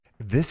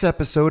This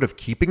episode of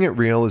Keeping It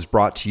Real is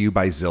brought to you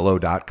by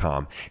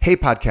Zillow.com. Hey,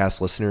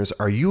 podcast listeners,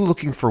 are you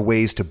looking for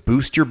ways to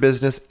boost your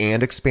business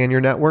and expand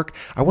your network?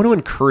 I want to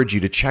encourage you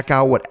to check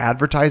out what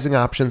advertising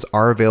options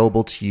are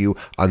available to you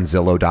on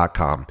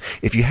Zillow.com.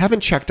 If you haven't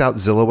checked out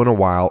Zillow in a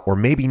while, or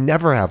maybe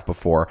never have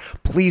before,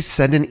 please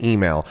send an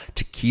email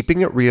to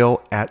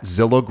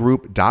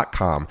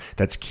keepingitreal@zillowgroup.com.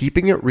 That's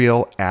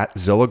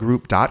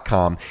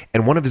keepingitreal@zillowgroup.com,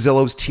 and one of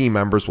Zillow's team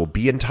members will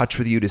be in touch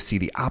with you to see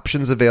the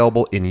options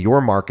available in your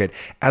market,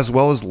 as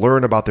well as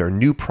learn about their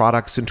new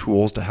products and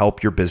tools to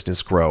help your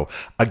business grow.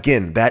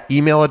 Again, that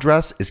email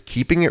address is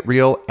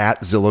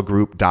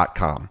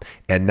keepingitreal@zillowgroup.com.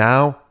 And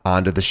now,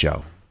 on to the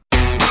show.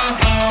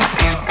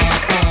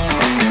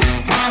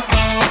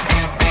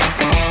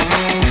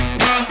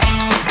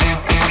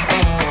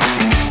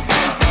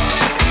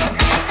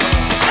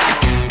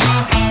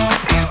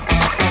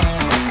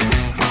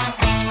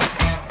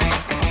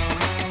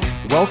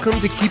 Welcome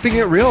to Keeping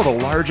It Real, the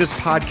largest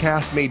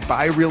podcast made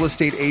by real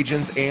estate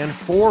agents and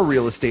for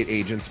real estate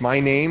agents. My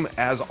name,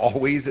 as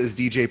always, is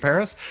DJ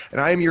Paris,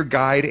 and I am your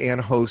guide and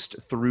host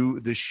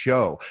through the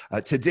show.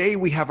 Today,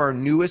 we have our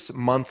newest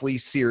monthly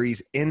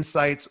series,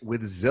 Insights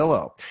with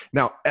Zillow.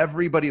 Now,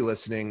 everybody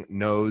listening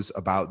knows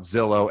about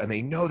Zillow, and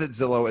they know that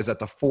Zillow is at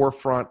the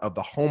forefront of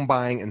the home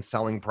buying and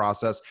selling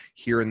process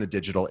here in the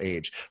digital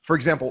age. For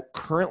example,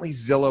 currently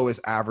Zillow is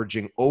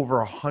averaging over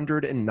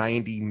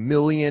 190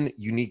 million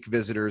unique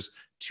visitors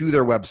to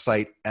their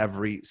website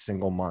every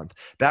single month.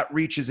 That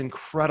reach is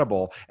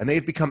incredible, and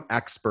they've become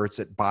experts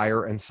at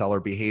buyer and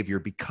seller behavior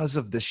because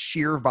of the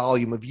sheer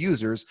volume of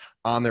users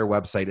on their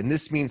website. And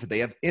this means that they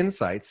have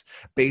insights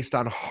based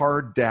on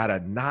hard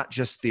data, not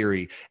just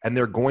theory. And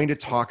they're going to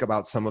talk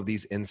about some of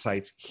these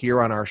insights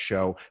here on our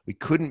show. We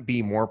couldn't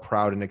be more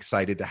proud and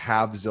excited to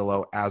have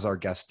Zillow as our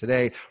guest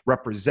today.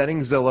 Representing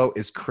Zillow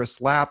is Chris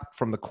Lapp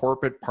from the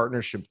corporate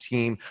partnership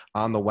team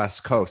on the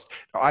West Coast.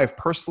 I've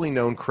personally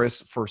known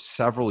Chris for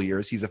several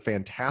years. He's a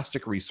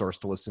fantastic resource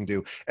to listen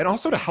to, and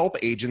also to help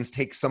agents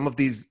take some of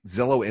these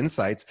Zillow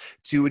insights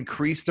to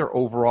increase their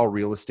overall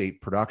real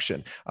estate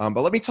production.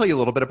 But let me tell you a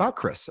little bit about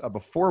Chris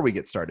before we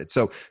get started.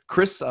 So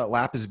Chris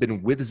Lapp has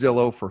been with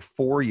Zillow for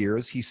 4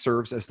 years. He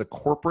serves as the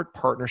corporate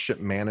partnership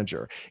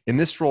manager. In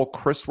this role,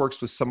 Chris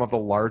works with some of the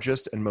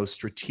largest and most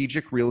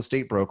strategic real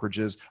estate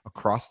brokerages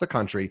across the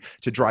country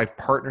to drive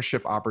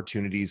partnership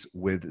opportunities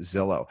with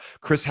Zillow.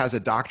 Chris has a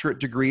doctorate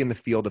degree in the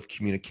field of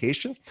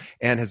communication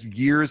and has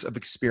years of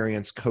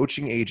experience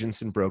coaching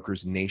agents and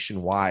brokers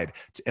nationwide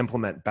to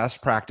implement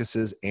best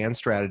practices and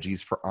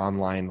strategies for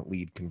online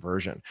lead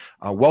conversion.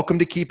 Welcome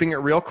to Keeping It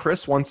Real,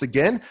 Chris, once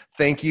again.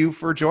 Thank you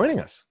for joining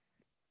us.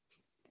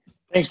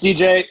 Thanks,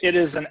 DJ. It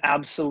is an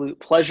absolute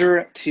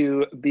pleasure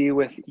to be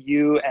with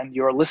you and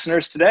your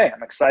listeners today.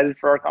 I'm excited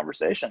for our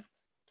conversation.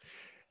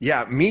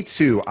 Yeah, me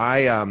too.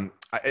 I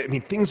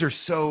mean, things are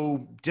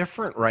so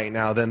different right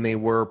now than they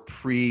were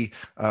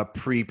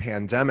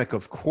pre-pandemic,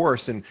 of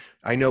course. And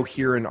I know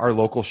here in our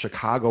local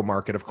Chicago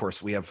market, of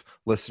course, we have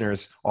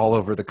listeners all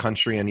over the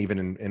country and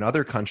even in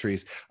other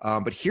countries.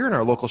 But here in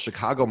our local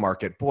Chicago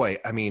market, boy,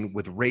 I mean,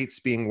 with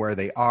rates being where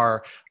they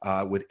are,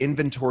 with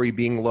inventory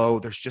being low,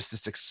 there's just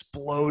this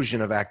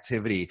explosion of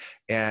activity.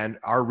 And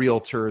our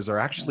realtors are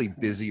actually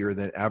busier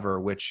than ever,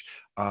 which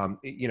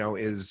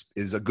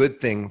is a good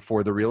thing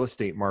for the real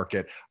estate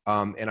market.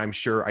 And I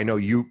know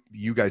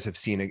you guys have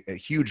seen a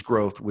huge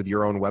growth with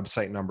your own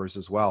website numbers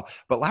as well.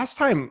 But last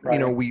time,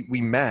 Right.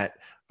 we met,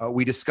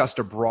 we discussed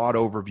a broad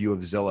overview of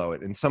Zillow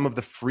and some of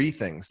the free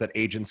things that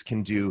agents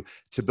can do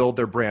to build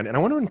their brand. And I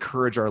want to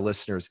encourage our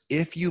listeners,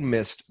 if you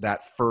missed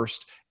that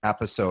first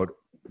episode,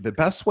 the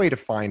best way to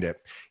find it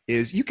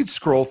is you could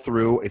scroll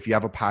through. If you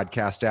have a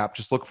podcast app,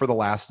 just look for the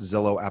last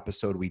Zillow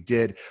episode we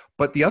did.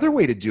 But the other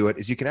way to do it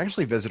is you can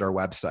actually visit our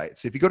website.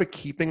 So if you go to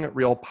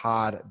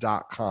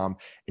keepingitrealpod.com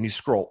and you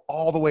scroll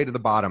all the way to the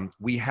bottom,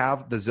 we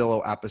have the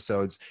Zillow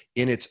episodes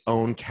in its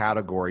own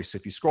category. So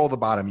if you scroll to the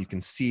bottom, you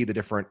can see the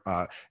different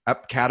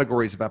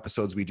categories of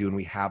episodes we do, and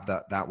we have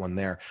that one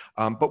there.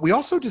 But we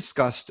also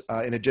discussed,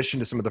 in addition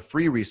to some of the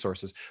free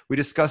resources, we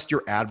discussed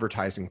your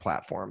advertising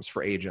platforms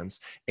for agents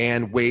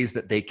and ways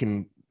that they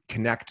can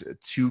connect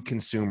to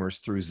consumers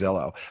through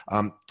Zillow.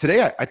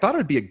 Today, I thought it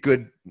would be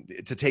good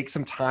to take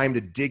some time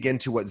to dig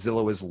into what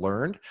Zillow has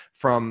learned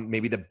from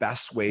maybe the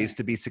best ways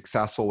to be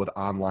successful with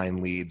online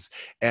leads.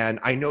 And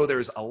I know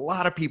there's a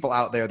lot of people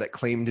out there that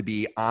claim to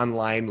be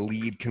online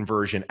lead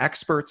conversion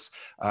experts.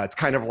 It's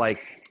kind of like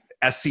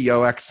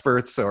SEO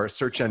experts or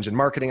search engine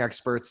marketing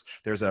experts.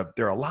 There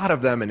are a lot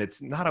of them, and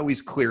it's not always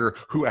clear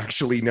who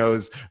actually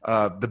knows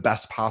the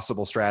best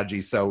possible strategy.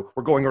 So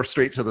we're going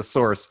straight to the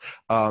source.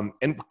 And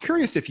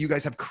curious if you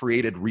guys have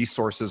created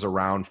resources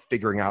around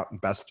figuring out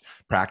best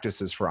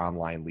practices for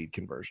online lead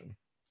conversion.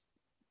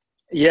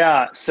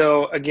 Yeah.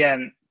 So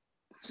again,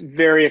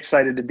 very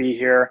excited to be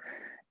here.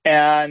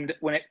 And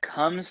when it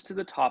comes to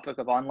the topic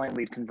of online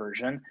lead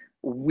conversion,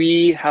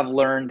 we have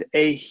learned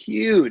a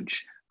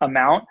huge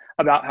amount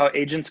about how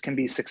agents can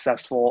be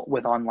successful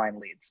with online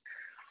leads.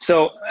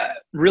 So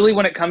really,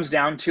 when it comes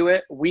down to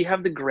it, we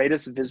have the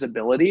greatest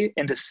visibility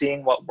into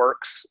seeing what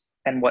works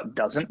and what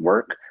doesn't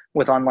work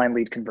with online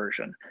lead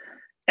conversion.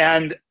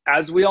 And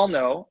as we all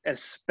know,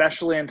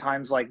 especially in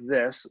times like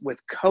this with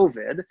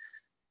COVID,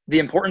 the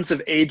importance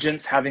of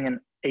agents having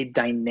a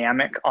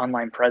dynamic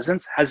online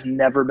presence has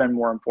never been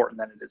more important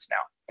than it is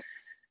now.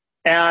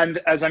 And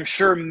as I'm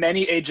sure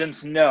many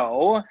agents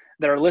know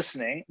that are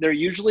listening, there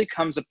usually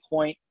comes a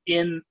point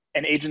in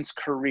an agent's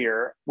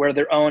career where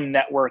their own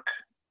network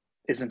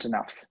isn't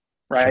enough,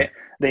 right?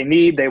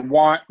 Sure. They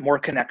want more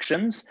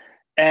connections.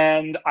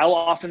 And I'll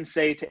often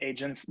say to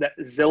agents that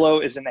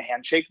Zillow is in the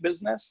handshake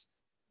business,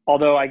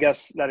 although I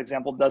guess that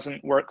example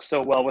doesn't work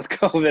so well with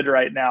COVID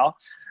right now.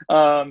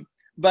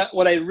 But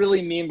what I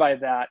really mean by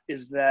that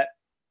is that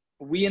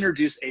we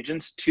introduce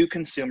agents to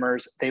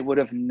consumers they would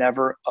have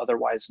never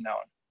otherwise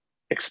known,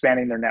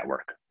 expanding their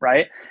network,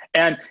 right?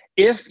 And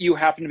if you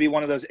happen to be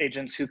one of those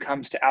agents who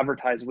comes to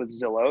advertise with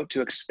Zillow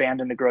to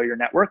expand and to grow your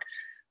network,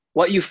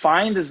 what you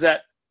find is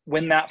that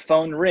when that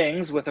phone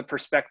rings with a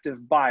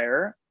prospective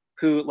buyer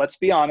who, let's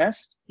be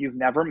honest, you've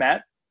never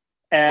met,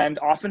 and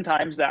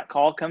oftentimes that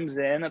call comes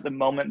in at the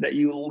moment that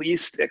you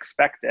least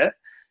expect it,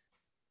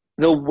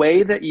 the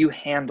way that you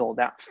handle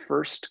that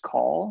first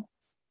call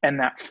and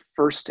that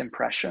first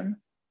impression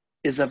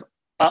is of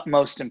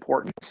utmost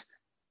importance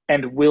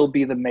and will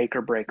be the make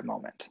or break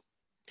moment.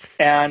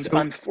 And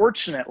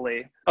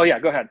unfortunately, oh yeah,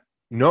 go ahead.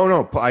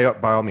 No, by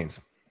all means.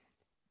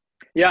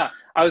 Yeah,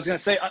 I was going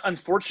to say,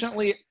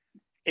 unfortunately,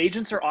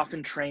 agents are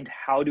often trained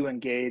how to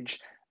engage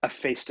a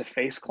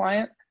face-to-face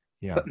client,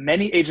 but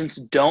many agents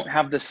don't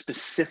have the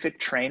specific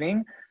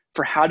training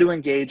for how to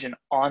engage an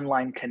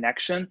online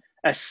connection,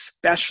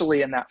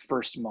 especially in that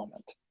first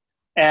moment.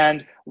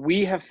 And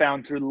we have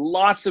found through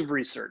lots of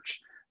research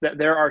that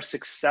there are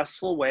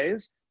successful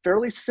ways,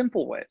 fairly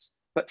simple ways,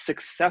 but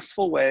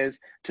successful ways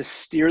to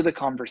steer the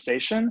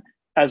conversation,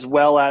 as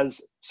well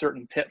as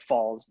certain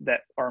pitfalls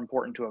that are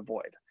important to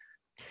avoid.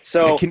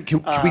 So can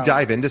we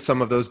dive into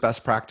some of those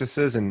best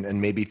practices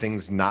and maybe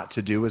things not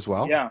to do as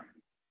well?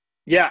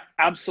 Yeah,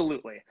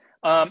 absolutely.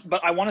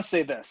 But I want to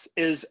say this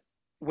is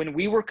when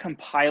we were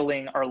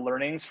compiling our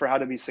learnings for how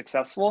to be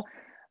successful,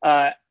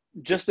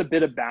 just a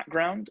bit of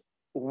background,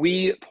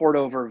 we poured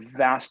over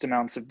vast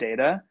amounts of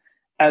data,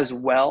 as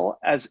well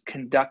as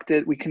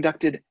we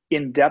conducted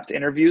in-depth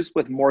interviews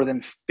with more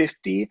than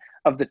 50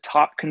 of the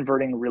top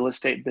converting real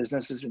estate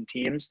businesses and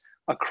teams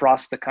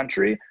across the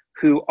country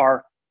who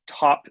are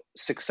top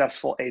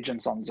successful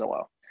agents on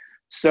Zillow.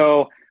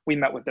 So we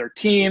met with their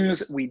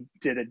teams, we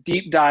did a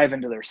deep dive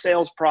into their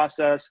sales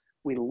process,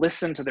 we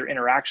listened to their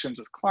interactions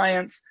with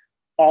clients,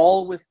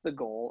 all with the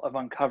goal of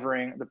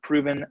uncovering the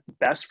proven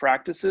best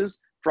practices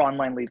for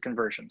online lead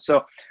conversion.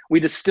 So we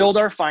distilled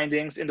our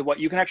findings into what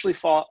you can actually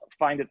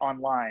find it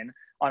online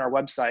on our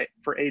website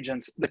for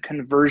agents, the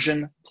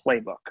conversion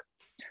playbook.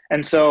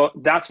 And so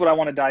that's what I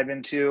want to dive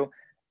into.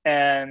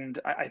 And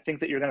I think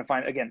that you're going to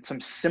find, again, some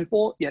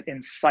simple yet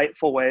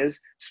insightful ways,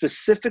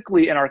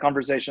 specifically in our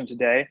conversation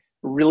today,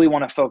 really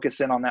want to focus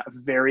in on that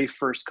very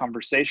first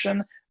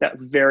conversation, that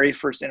very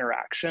first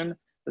interaction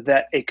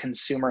that a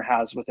consumer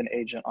has with an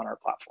agent on our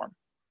platform.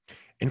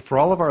 And for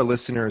all of our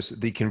listeners,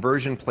 the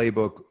conversion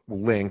playbook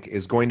link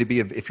is going to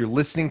be, if you're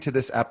listening to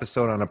this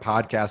episode on a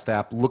podcast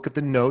app, look at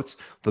the notes.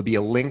 There'll be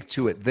a link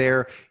to it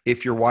there.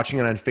 If you're watching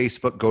it on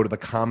Facebook, go to the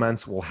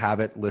comments. We'll have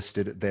it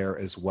listed there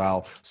as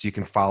well, so you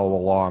can follow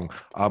along.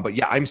 But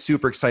yeah, I'm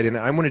super excited.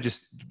 And I want to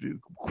just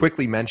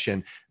quickly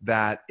mention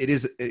that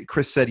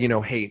Chris said,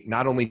 hey,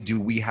 not only do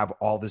we have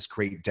all this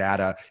great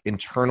data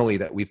internally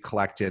that we've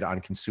collected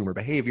on consumer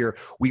behavior,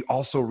 we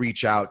also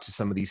reach out to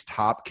some of these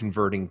top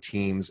converting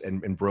teams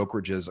and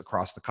brokerages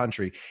across the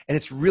country. And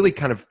it's really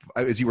kind of,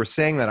 as you were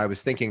saying that, I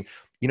was thinking,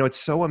 it's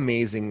so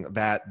amazing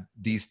that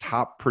these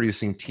top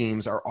producing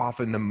teams are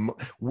often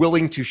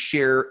willing to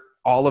share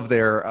all of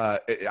their, I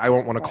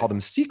don't want to call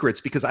them secrets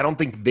because I don't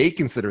think they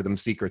consider them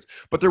secrets,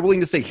 but they're willing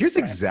to say, here's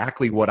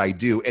exactly what I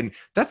do. And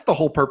that's the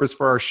whole purpose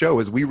for our show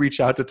is we reach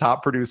out to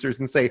top producers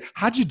and say,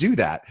 how'd you do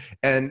that?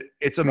 And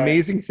it's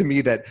amazing to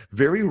me that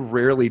very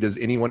rarely does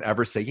anyone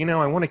ever say,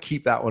 I want to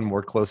keep that one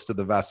more close to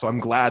the vest. So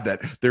I'm glad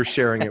that they're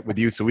sharing it with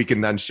you so we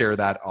can then share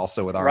that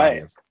also with our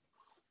audience.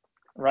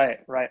 Right.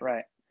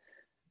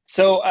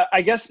 So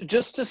I guess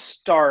just to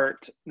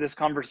start this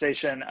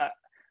conversation,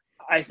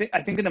 I think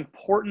an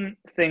important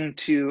thing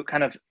to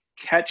kind of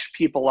catch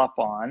people up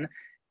on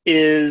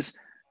is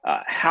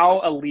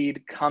how a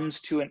lead comes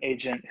to an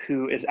agent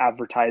who is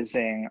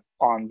advertising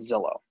on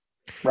Zillow,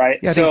 right?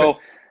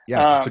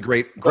 Yeah, it's a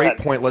great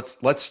point.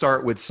 Let's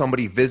start with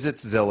somebody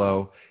visits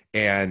Zillow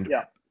and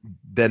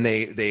then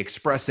they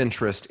express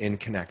interest in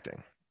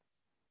connecting.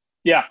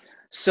 Yeah.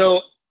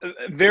 So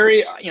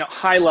very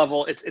high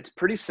level, it's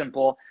pretty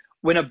simple.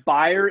 When a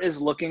buyer is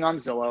looking on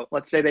Zillow,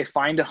 let's say they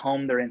find a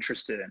home they're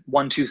interested in,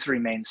 123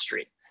 Main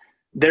Street.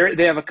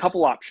 They have a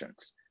couple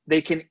options.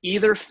 They can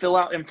either fill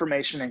out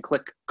information and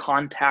click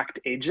Contact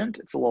Agent.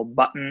 It's a little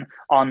button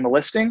on the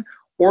listing,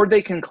 or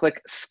they can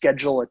click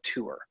Schedule a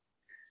Tour.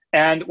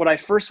 And what I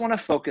first want to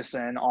focus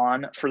in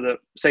on, for the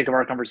sake of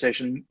our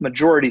conversation,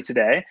 majority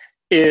today,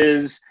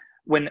 is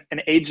when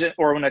an agent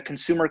or when a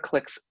consumer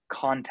clicks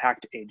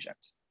contact agent.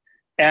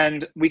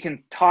 And we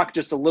can talk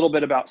just a little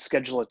bit about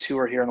schedule a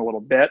tour here in a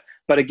little bit.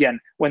 But again,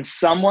 when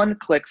someone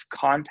clicks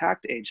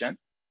contact agent,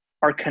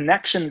 our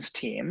connections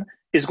team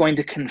is going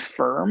to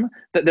confirm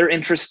that they're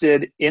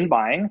interested in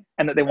buying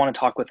and that they want to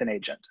talk with an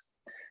agent.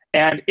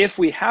 And if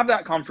we have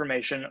that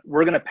confirmation,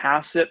 we're going to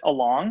pass it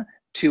along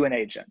to an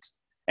agent.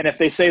 And if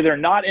they say they're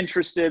not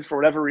interested for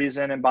whatever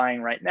reason in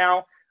buying right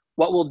now,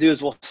 what we'll do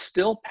is we'll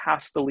still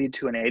pass the lead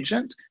to an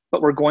agent,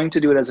 but we're going to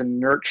do it as a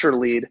nurture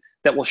lead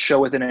that will show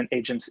within an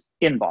agent's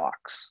inbox.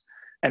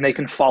 And they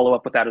can follow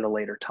up with that at a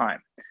later time.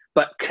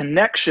 But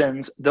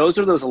connections, those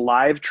are those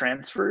live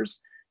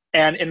transfers.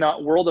 And in the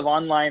world of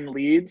online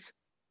leads,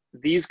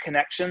 these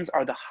connections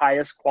are the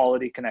highest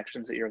quality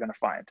connections that you're going to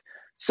find.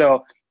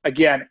 So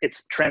again,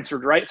 it's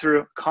transferred right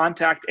through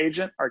contact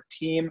agent. Our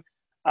team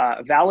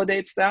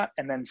validates that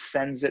and then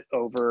sends it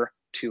over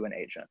to an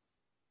agent.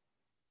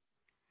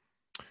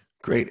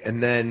 Great.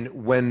 And then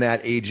when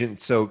that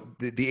agent, so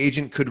the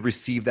agent could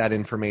receive that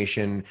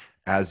information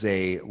as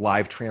a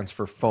live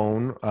transfer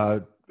phone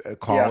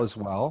call as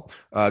well.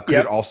 Could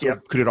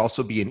it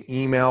also be an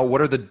email?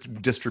 What are the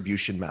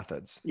distribution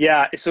methods?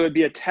 Yeah. So it'd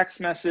be a text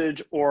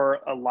message or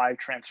a live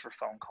transfer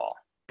phone call.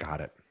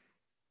 Got it.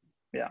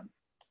 Yeah.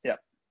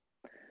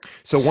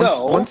 So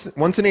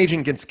once an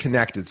agent gets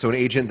connected, so an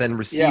agent then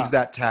receives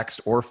that text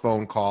or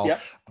phone call,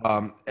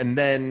 and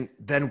then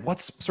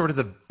what's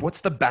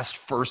the best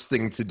first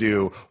thing to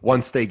do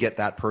once they get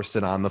that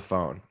person on the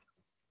phone?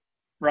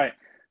 Right.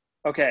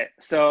 Okay.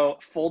 So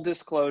full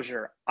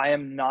disclosure, I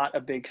am not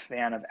a big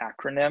fan of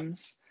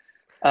acronyms,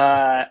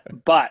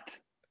 but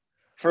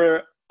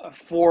for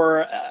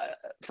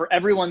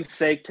everyone's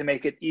sake, to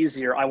make it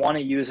easier, I want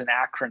to use an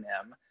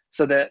acronym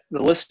so that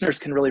the listeners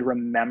can really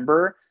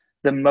remember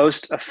the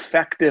most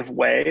effective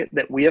way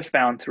that we have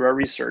found through our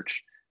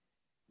research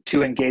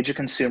to engage a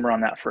consumer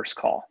on that first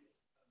call.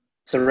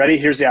 So ready?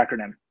 Here's the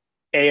acronym.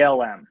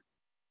 ALM.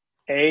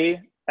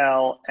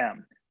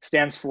 ALM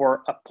stands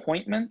for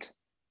appointment,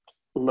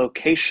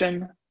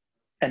 location,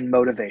 and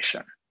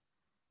motivation.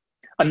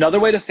 Another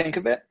way to think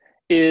of it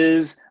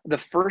is the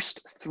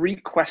first 3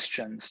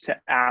 questions to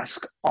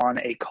ask on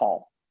a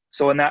call.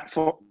 So when that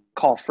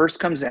call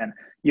first comes in,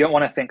 you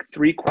want to think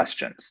 3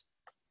 questions.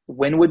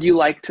 When would you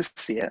like to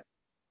see it?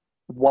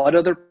 What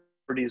other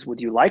properties would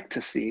you like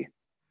to see?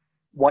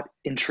 What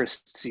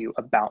interests you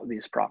about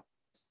these properties?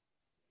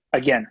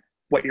 Again,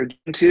 what you're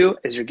getting to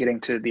is you're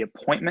getting to the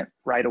appointment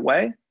right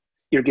away,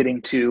 you're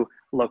getting to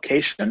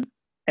location,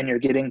 and you're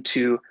getting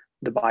to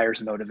the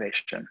buyer's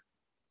motivation.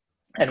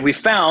 And we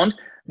found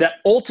that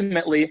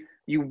ultimately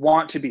you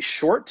want to be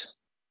short,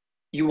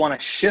 you want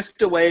to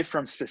shift away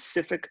from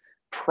specific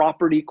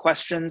property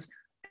questions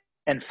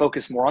and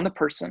focus more on the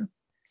person,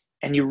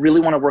 and you really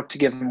want to work to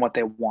give them what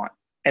they want.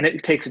 And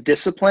it takes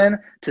discipline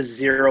to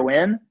zero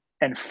in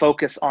and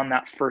focus on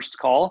that first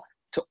call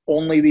to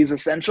only these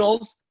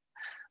essentials.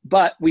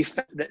 But we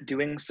found that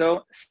doing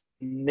so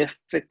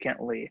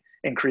significantly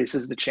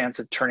increases the chance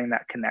of turning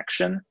that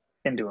connection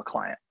into a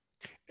client.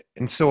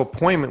 And so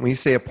appointment, when you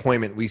say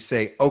appointment, we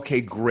say, okay,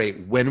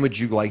 great. When would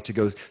you like to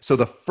go? So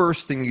the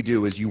first thing you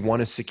do is you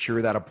want to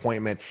secure that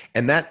appointment.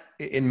 And that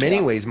in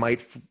many ways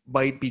might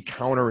be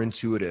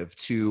counterintuitive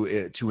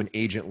to an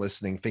agent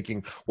listening,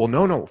 thinking, well,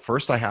 no,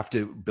 first I have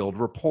to build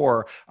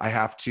rapport. I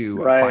have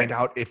to find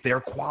out if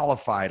they're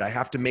qualified. I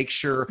have to make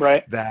sure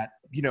that,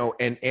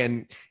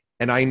 and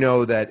I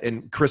know that,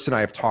 and Chris and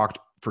I have talked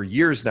for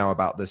years now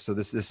about this. So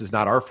this is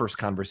not our first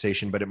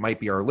conversation, but it might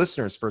be our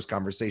listeners' first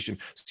conversation.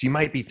 So you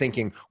might be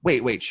thinking,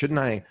 wait, shouldn't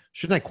I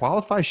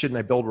qualify? Shouldn't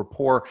I build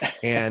rapport?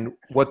 And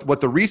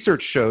what the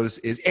research shows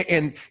is,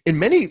 and in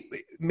many,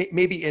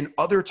 maybe in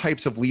other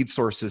types of lead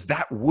sources,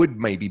 that would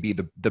maybe be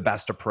the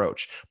best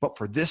approach. But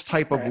for this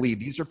type of lead,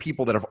 these are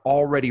people that have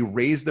already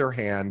raised their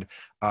hand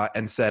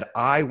and said,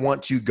 I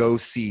want to go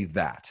see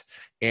that.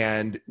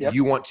 And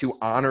you want to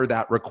honor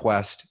that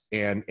request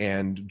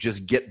and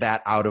just get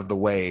that out of the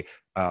way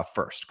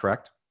first,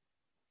 correct?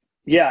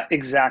 Yeah,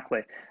 exactly.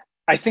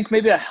 I think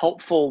maybe a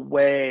helpful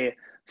way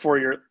for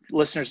your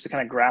listeners to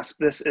kind of grasp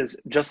this is,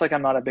 just like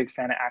I'm not a big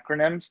fan of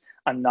acronyms,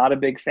 I'm not a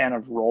big fan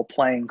of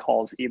role-playing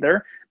calls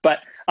either. But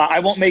I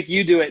won't make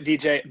you do it,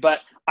 DJ, but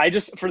I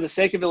just, for the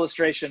sake of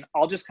illustration,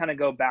 I'll just kind of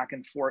go back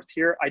and forth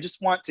here. I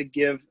just want to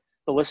give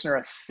the listener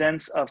a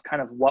sense of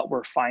kind of what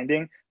we're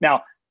finding.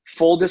 Now,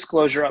 full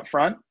disclosure up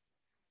front,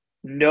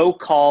 no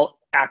call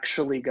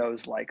actually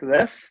goes like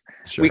this.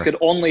 Sure. We could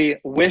only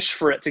wish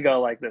for it to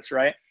go like this,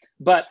 right?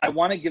 But I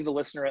want to give the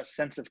listener a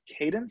sense of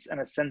cadence and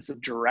a sense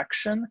of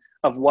direction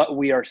of what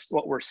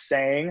we're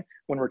saying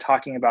when we're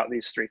talking about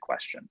these 3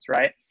 questions,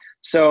 right?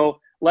 So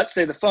let's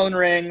say the phone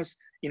rings,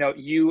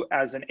 you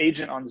as an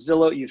agent on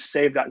Zillow, you've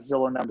saved that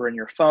Zillow number in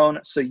your phone.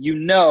 So you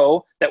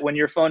know that when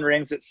your phone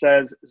rings, it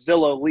says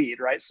Zillow lead,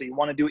 right? So you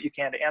want to do what you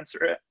can to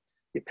answer it.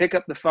 You pick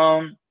up the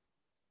phone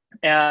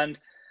and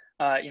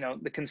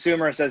the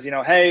consumer says,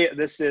 hey,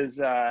 this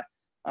is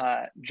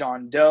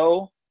John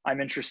Doe. I'm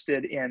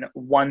interested in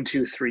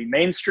 123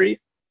 Main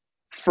Street.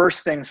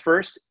 First things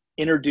first,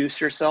 introduce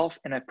yourself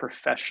in a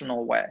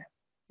professional way,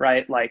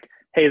 right? Like,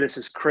 hey, this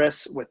is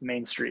Chris with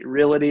Main Street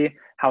Realty.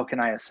 How can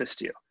I assist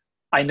you?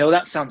 I know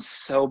that sounds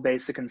so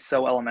basic and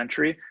so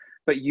elementary,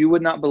 but you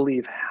would not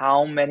believe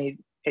how many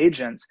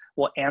agents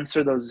will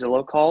answer those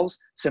Zillow calls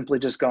simply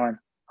just going,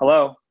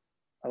 hello,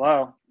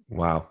 hello.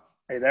 Wow.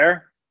 Are you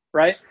there?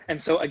 Right?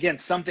 And so again,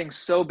 something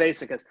so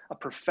basic as a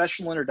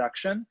professional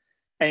introduction.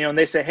 And when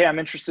they say, hey, I'm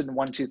interested in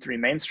 123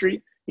 Main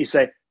Street, you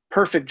say,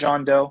 perfect,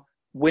 John Doe.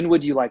 When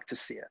would you like to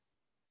see it?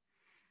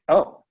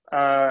 Oh,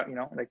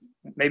 like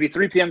maybe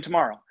 3 p.m.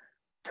 tomorrow.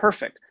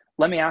 Perfect.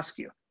 Let me ask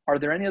you, are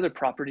there any other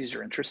properties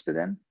you're interested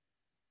in?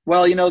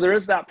 Well, there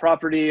is that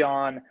property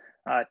on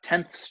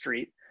 10th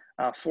Street,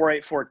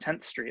 484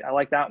 10th Street. I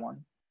like that one.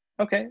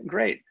 Okay,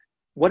 great.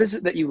 What is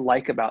it that you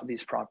like about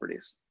these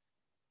properties?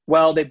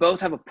 Well, they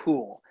both have a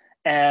pool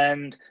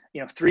and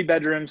 3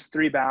 bedrooms,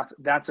 3 bath.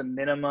 That's a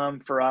minimum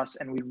for us,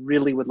 and we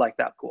really would like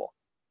that pool.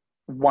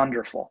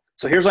 Wonderful.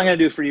 So here's what I'm going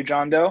to do for you,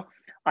 John Doe.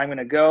 I'm going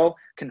to go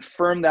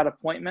confirm that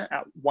appointment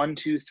at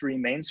 123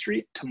 Main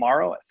Street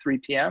tomorrow at 3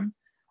 p.m.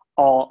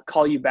 I'll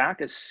call you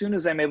back as soon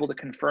as I'm able to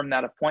confirm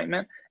that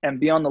appointment, and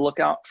be on the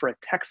lookout for a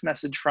text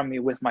message from me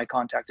with my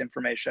contact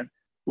information.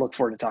 Look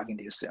forward to talking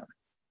to you soon.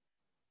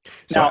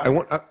 So now,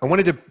 I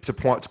wanted to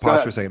pause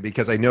for a second,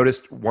 because I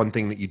noticed one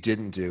thing that you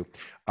didn't do.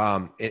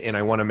 And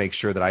I want to make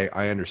sure that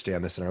I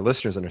understand this and our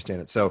listeners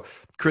understand it. So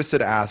Chris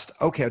had asked,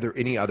 okay, are there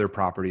any other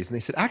properties? And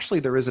they said, actually,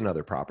 there is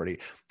another property.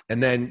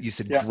 And then you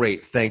said,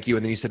 great, thank you.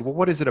 And then you said, well,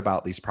 what is it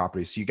about these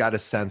properties? So you got a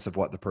sense of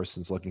what the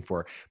person's looking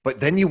for. But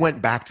then you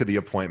went back to the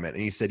appointment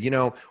and you said,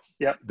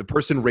 the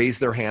person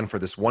raised their hand for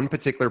this one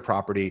particular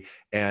property.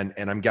 And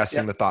I'm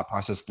guessing the thought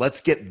process,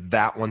 let's get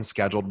that one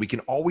scheduled. We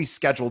can always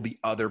schedule the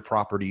other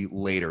property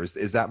later.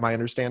 Is that my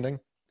understanding?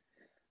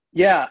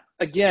 Yeah.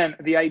 Again,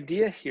 the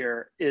idea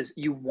here is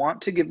you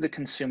want to give the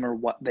consumer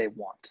what they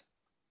want,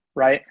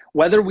 right?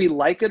 Whether we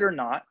like it or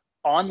not,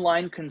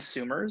 online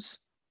consumers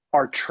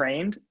are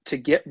trained to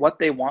get what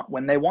they want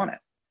when they want it.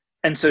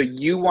 And so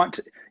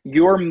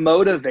your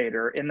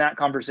motivator in that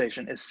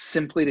conversation is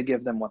simply to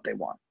give them what they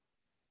want,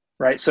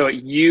 right? So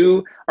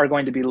you are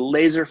going to be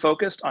laser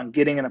focused on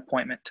getting an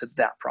appointment to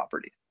that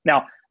property.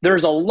 Now,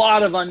 there's a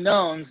lot of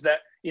unknowns that,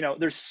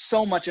 there's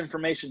so much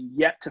information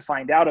yet to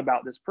find out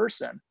about this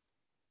person,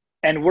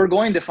 and we're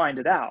going to find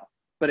it out.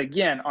 But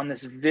again, on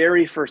this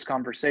very first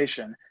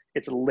conversation,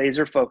 it's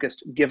laser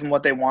focused, give them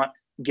what they want,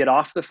 get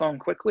off the phone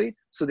quickly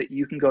so that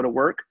you can go to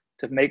work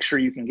to make sure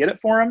you can get it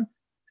for them,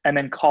 and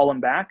then call them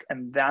back.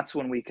 And that's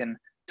when we can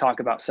talk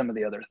about some of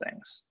the other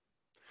things.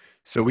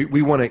 So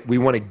we want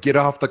to get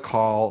off the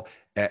call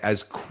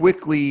as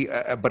quickly,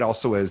 but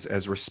also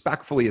as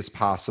respectfully as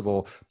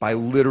possible, by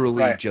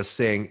literally just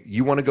saying,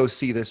 you want to go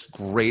see this?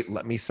 Great.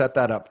 Let me set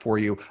that up for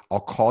you. I'll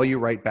call you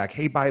right back.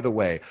 Hey, by the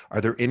way,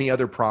 are there any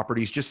other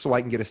properties, just so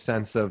I can get a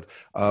sense of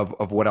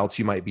what else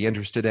you might be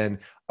interested in?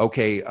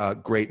 Okay,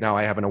 great. Now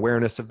I have an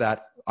awareness of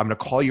that. I'm going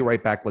to call you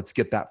right back. Let's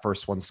get that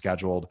first one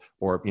scheduled,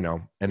 or,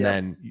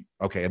 then,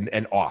 okay.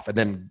 And off, and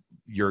then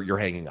you're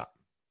hanging up.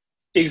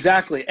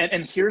 Exactly.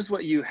 And here's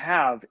what you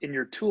have in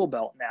your tool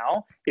belt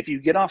now. If you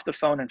get off the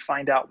phone and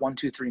find out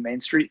 123 Main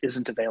Street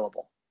isn't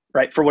available,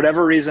 right? For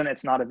whatever reason,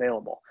 it's not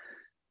available.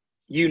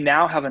 You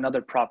now have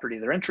another property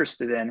they're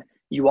interested in.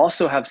 You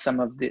also have some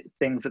of the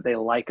things that they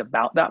like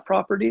about that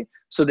property,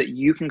 so that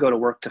you can go to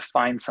work to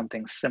find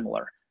something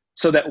similar,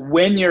 so that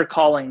when you're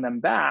calling them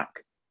back,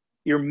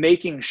 you're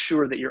making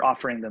sure that you're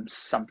offering them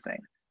something,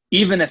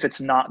 even if it's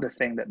not the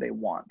thing that they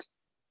want.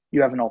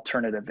 You have an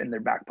alternative in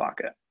their back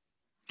pocket.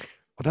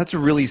 Well, that's a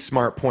really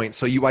smart point.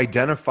 So you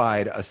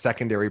identified a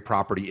secondary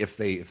property if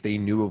they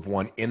knew of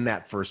one in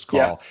that first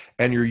call,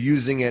 and you're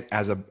using it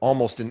as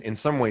almost in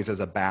some ways as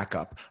a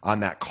backup on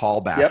that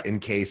callback in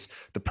case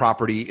the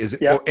property is,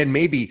 and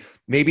maybe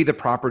the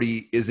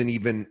property isn't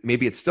even,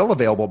 maybe it's still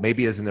available,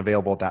 maybe isn't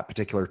available at that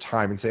particular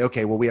time, and say,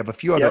 okay, well, we have a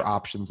few other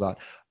options on.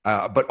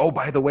 But oh,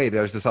 by the way,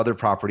 there's this other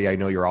property I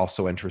know you're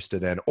also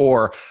interested in,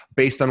 or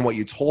based on what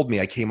you told me,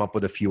 I came up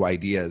with a few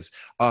ideas.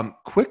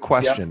 Quick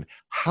question.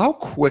 How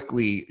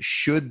quickly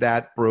should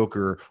that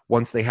broker,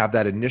 once they have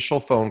that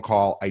initial phone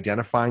call,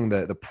 identifying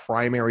the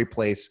primary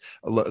place,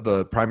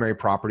 the primary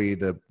property,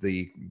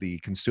 the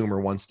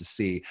consumer wants to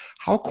see,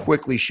 how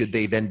quickly should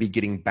they then be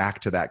getting back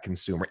to that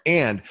consumer?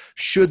 And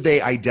should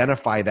they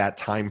identify that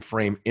time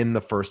frame in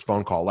the first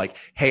phone call? Like,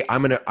 hey,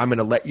 I'm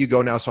gonna let you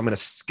go now, so I'm gonna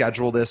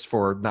schedule this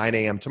for 9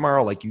 a.m.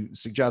 tomorrow, like you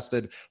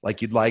suggested, like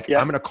you'd like.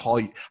 I'm going to call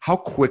you. How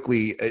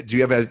quickly do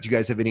you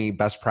guys have any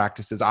best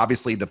practices?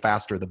 Obviously, the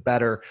faster, the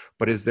better.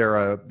 But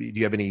do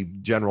you have any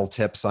general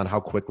tips on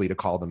how quickly to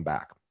call them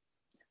back?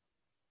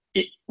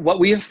 What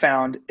we have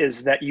found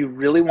is that you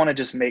really want to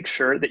just make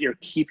sure that you're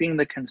keeping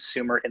the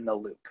consumer in the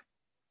loop,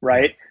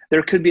 right?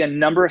 There could be a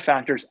number of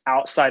factors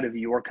outside of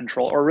your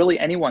control, or really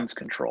anyone's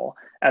control,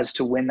 as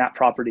to when that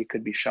property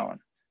could be shown,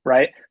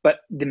 right? But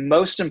the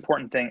most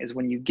important thing is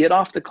when you get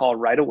off the call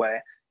right away,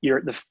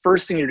 the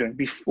first thing you're doing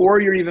before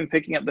you're even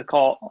picking up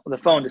the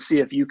phone to see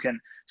if you can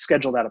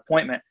schedule that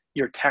appointment,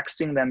 you're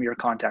texting them your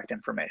contact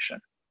information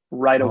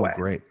right away.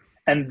 Great.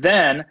 And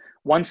then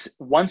once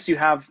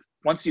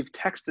you've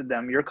texted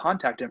them your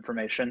contact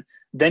information,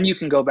 then you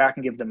can go back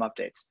and give them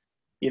updates.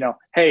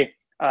 Hey,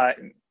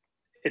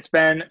 it's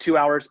been 2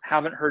 hours,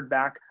 haven't heard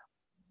back.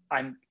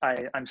 I'm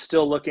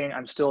still looking,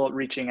 I'm still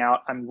reaching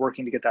out, I'm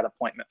working to get that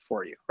appointment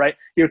for you, right?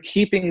 You're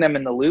keeping them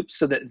in the loop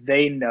so that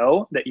they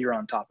know that you're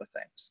on top of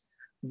things.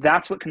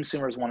 That's what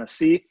consumers want to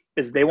see,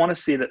 is they want to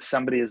see that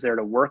somebody is there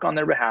to work on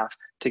their behalf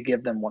to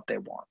give them what they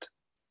want.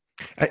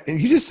 And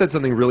you just said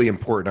something really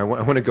important. I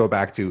want to go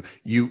back to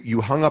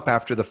you hung up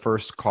after the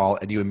first call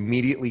and you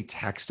immediately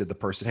texted the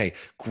person, hey,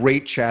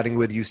 great chatting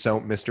with you, so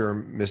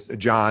Mr.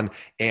 John,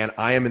 and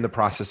I am in the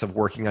process of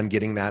working on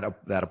getting that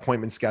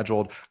appointment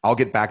scheduled. I'll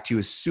get back to you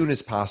as soon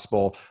as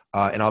possible,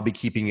 and I'll be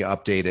keeping you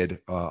updated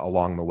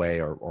along the way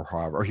or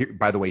however. Or here,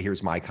 by the way,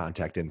 here's my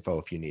contact info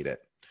if you need it.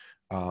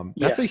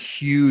 That's a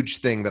huge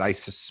thing that I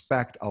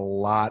suspect a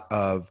lot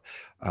of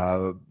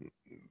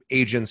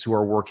agents who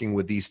are working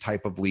with these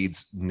type of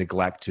leads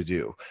neglect to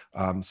do.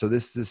 So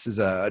this is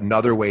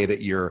another way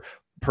that you're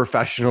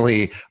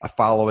professionally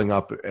following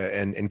up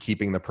and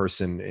keeping the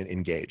person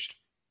engaged.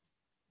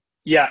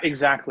 Yeah,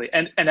 exactly.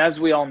 And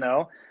as we all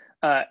know,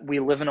 we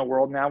live in a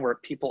world now where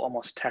people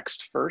almost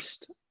text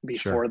first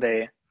before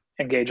they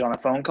engage on a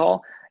phone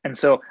call. And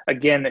so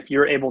again, if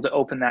you're able to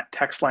open that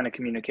text line of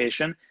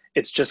communication,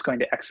 it's just going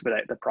to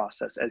expedite the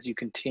process as you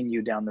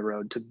continue down the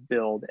road to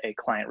build a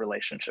client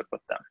relationship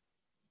with them.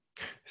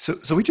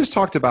 So we just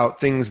talked about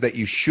things that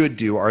you should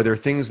do. Are there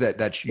things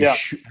that you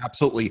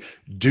absolutely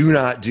do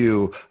not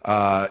do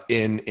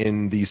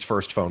in these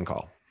first phone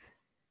call?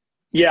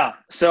 Yeah.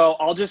 So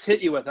I'll just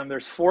hit you with them.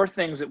 There's 4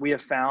 things that we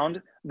have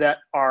found that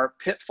are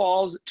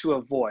pitfalls to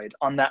avoid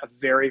on that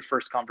very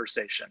first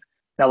conversation.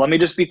 Now, let me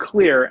just be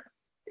clear.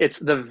 It's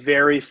the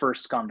very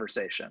first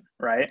conversation,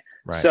 right?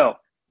 So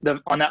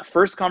on that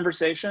first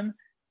conversation,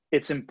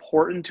 it's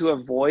important to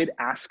avoid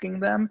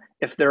asking them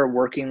if they're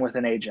working with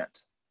an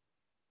agent.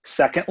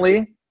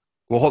 Secondly,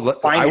 well,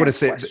 I want to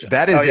say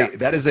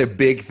that is a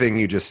big thing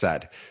you just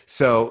said.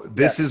 So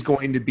this is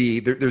going to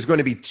be, there's going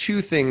to be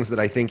 2 things that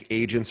I think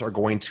agents are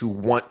going to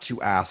want to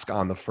ask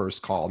on the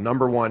first call.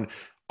 Number 1,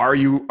 are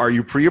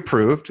you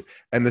pre-approved?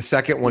 And the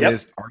second one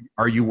is,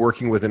 are you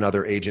working with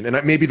another agent?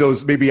 And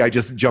maybe I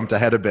just jumped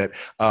ahead a bit,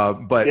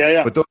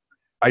 but those,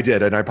 I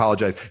did, and I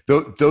apologize.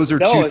 Those are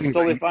 2 things. It's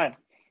totally fine.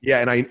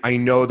 Yeah, and I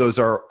know those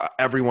are,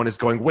 everyone is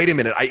going, wait a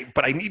minute,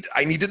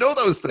 I need to know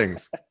those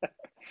things.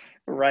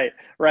 Right.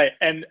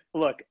 And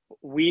look,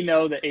 we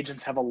know that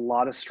agents have a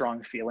lot of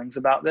strong feelings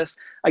about this.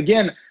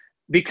 Again,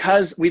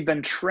 because we've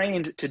been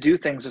trained to do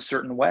things a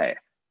certain way.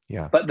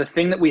 Yeah. But the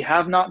thing that we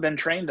have not been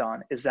trained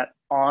on is that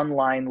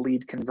online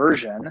lead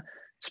conversion,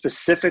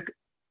 specific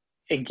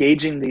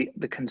engaging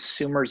the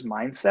consumer's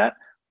mindset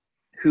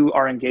who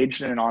are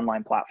engaged in an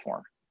online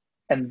platform.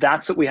 And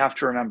that's what we have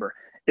to remember,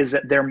 is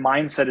that their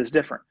mindset is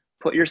different.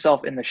 Put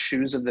yourself in the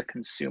shoes of the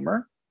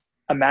consumer.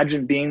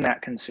 Imagine being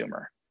that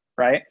consumer,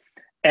 right?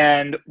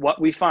 And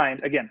what we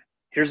find, again,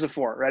 here's the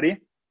 4. Ready?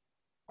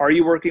 Are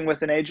you working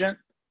with an agent?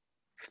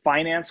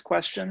 Finance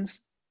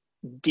questions,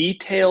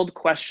 detailed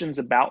questions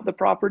about the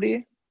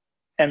property,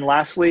 and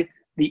lastly,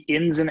 the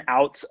ins and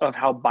outs of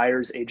how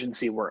buyer's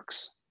agency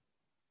works.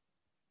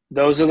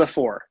 Those are the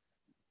 4.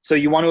 So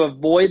you want to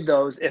avoid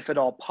those if at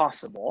all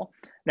possible.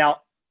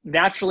 Now,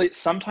 naturally,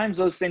 sometimes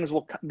those things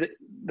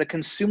the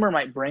consumer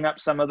might bring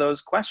up some of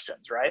those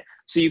questions, right?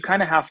 So you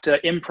kind of have to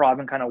improv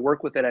and kind of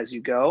work with it as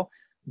you go.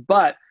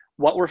 But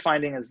what we're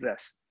finding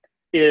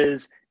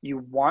is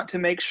you want to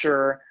make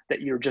sure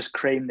that you're just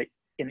creating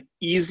an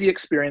easy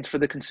experience for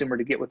the consumer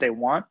to get what they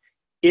want.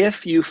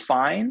 If you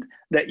find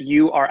that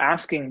you are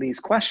asking these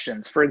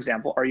questions, for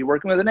example, are you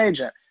working with an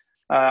agent?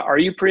 Are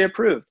you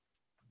pre-approved?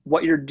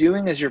 What you're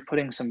doing is you're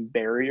putting some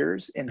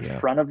barriers in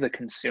front of the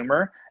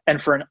consumer.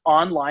 And for an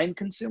online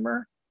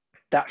consumer,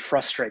 that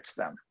frustrates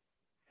them.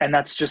 And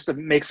that's just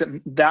makes it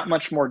that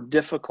much more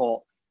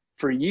difficult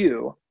for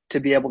you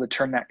to be able to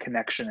turn that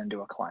connection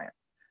into a client.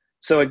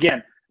 So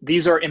again,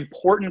 these are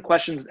important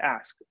questions to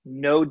ask,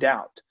 no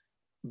doubt.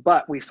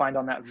 But we find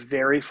on that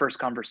very first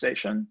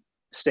conversation,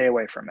 stay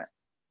away from it.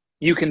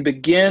 You can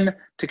begin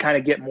to kind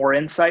of get more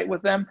insight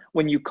with them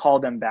when you call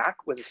them back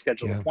with a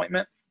scheduled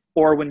appointment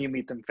or when you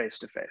meet them face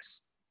to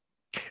face.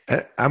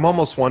 I'm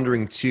almost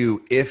wondering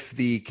too, if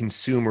the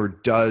consumer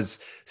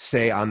does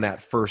say on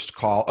that first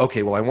call,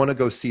 okay, well, I want to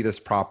go see this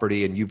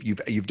property, and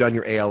you've done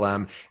your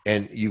ALM,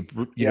 and you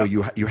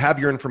have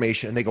your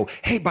information, and they go,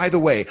 hey, by the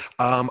way,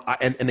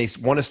 and they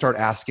want to start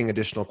asking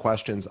additional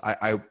questions.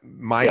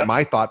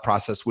 My thought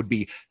process would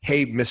be,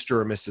 hey, Mr.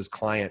 or Mrs.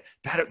 Client,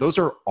 those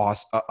are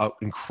awesome,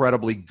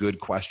 incredibly good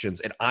questions,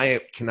 and I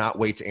cannot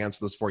wait to answer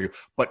those for you.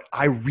 But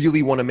I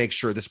really want to make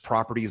sure this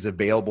property is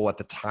available at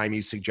the time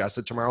you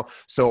suggested tomorrow.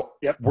 So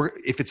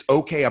if it's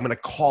okay, I'm going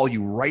to call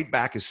you right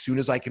back as soon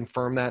as I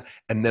confirm that,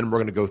 and then we're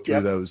going to go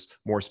through those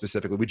more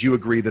specifically. Would you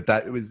agree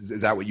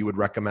is that what you would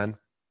recommend?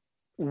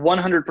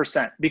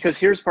 100%. Because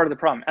here's part of the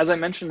problem. As I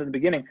mentioned in the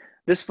beginning,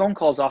 this phone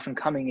call is often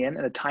coming in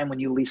at a time when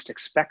you least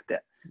expect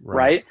it,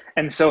 right?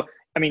 And so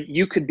I mean,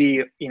 you could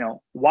be,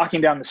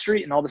 walking down the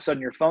street and all of a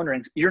sudden your phone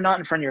rings. You're not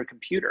in front of your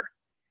computer,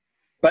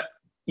 but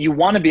you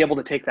want to be able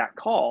to take that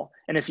call.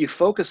 And if you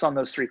focus on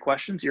those 3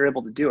 questions, you're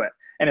able to do it.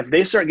 And if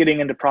they start getting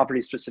into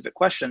property specific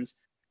questions,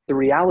 the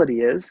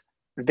reality is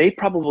they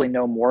probably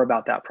know more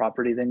about that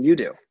property than you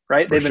do,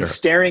 right? They've been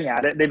staring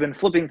at it. They've been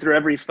flipping through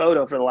every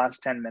photo for the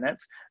last 10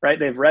 minutes, right?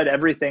 They've read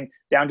everything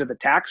down to the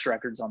tax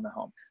records on the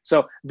home.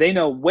 So they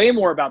know way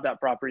more about that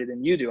property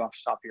than you do off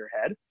the top of your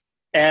head.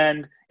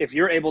 And if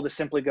you're able to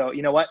simply go,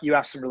 you know what, you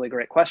asked some really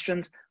great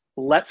questions.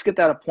 Let's get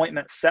that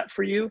appointment set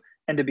for you.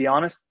 And to be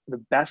honest,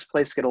 the best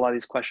place to get a lot of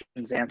these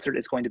questions answered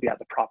is going to be at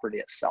the property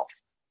itself.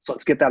 So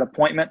let's get that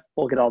appointment.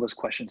 We'll get all those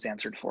questions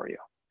answered for you.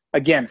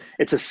 Again,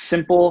 it's a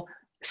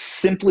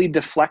simply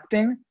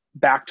deflecting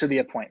back to the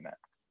appointment.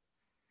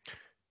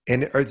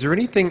 And is there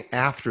anything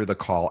after the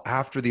call,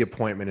 after the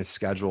appointment is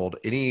scheduled,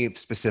 any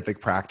specific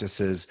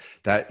practices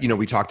that,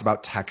 we talked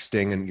about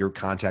texting and your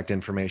contact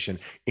information,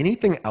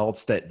 anything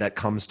else that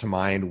comes to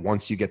mind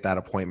once you get that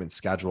appointment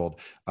scheduled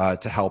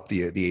to help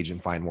the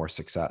agent find more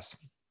success?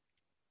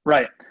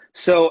 Right.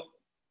 So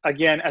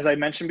again, as I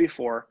mentioned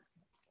before,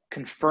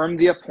 confirm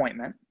the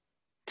appointment,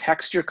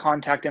 text your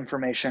contact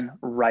information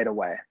right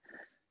away.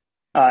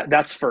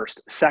 That's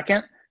first.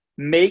 Second,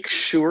 make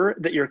sure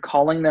that you're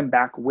calling them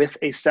back with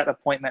a set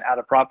appointment at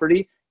a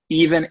property,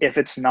 even if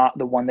it's not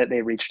the one that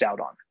they reached out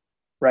on,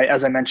 right?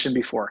 As I mentioned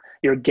before,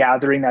 you're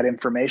gathering that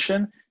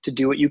information to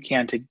do what you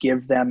can to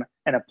give them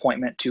an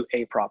appointment to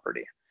a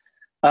property.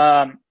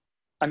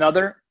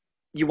 Another,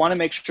 you want to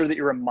make sure that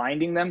you're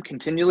reminding them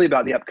continually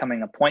about the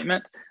upcoming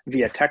appointment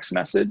via text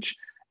message.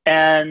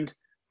 And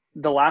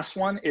the last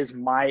one is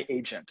My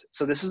Agent.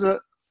 So this is a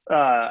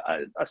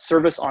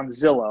service on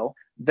Zillow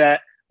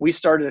that we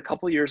started a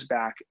couple years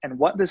back. And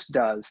what this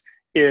does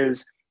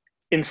is,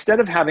 instead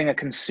of having a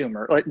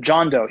consumer, like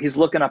John Doe, he's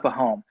looking up a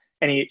home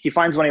and he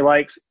finds one he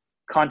likes,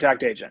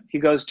 contact agent. He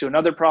goes to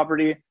another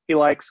property he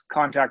likes,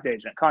 contact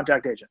agent,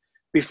 contact agent.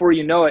 Before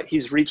you know it,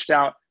 he's reached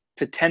out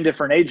to 10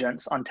 different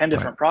agents on 10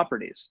 different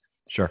properties.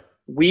 Sure.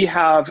 We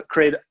have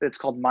created, it's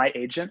called My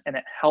Agent, and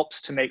it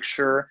helps to make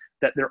sure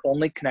that they're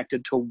only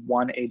connected to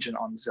one agent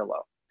on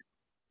Zillow.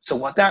 So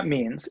what that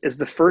means is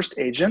the first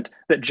agent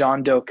that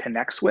John Doe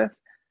connects with,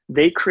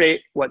 they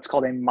create what's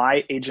called a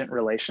My Agent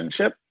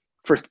relationship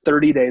for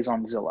 30 days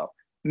on Zillow,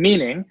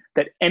 meaning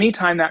that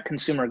anytime that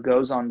consumer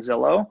goes on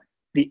Zillow,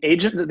 the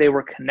agent that they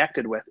were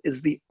connected with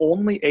is the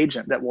only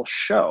agent that will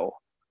show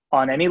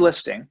on any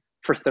listing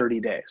for 30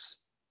 days.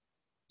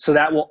 So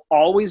that will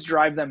always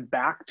drive them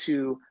back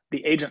to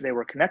the agent they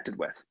were connected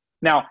with.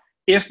 Now,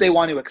 if they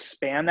want to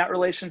expand that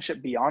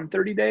relationship beyond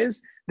 30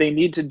 days, they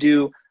need to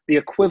do the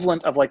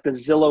equivalent of like the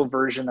Zillow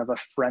version of a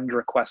friend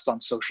request on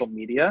social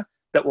media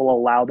that will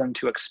allow them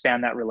to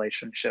expand that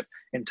relationship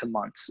into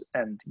months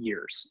and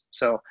years.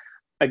 So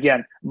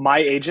again, My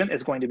Agent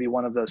is going to be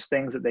one of those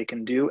things that they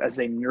can do as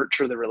they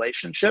nurture the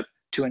relationship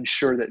to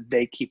ensure that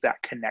they keep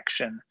that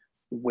connection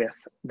with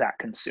that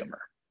consumer.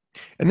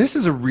 And this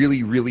is a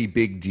really, really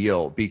big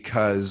deal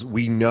because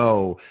we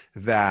know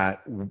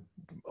that,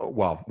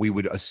 well, we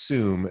would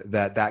assume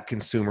that that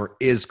consumer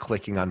is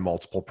clicking on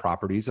multiple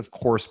properties. Of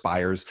course,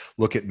 buyers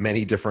look at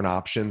many different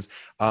options.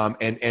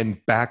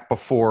 And back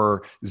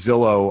before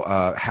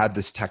Zillow had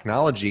this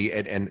technology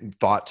and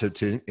thought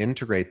to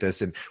integrate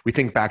this, and we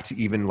think back to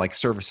even like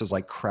services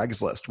like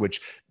Craigslist, which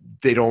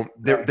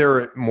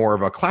they're more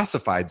of a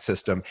classified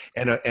system.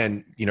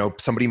 And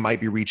somebody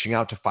might be reaching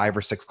out to 5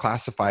 or 6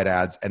 classified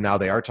ads, and now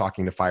they are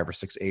talking to 5 or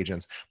 6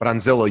 agents. But on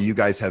Zillow, you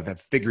guys have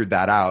figured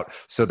that out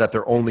so that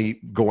they're only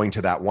going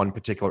to that one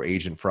particular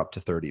agent for up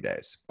to 30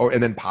 days,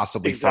 and then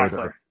possibly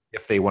further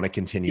if they want to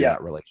continue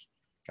that relationship.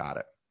 Got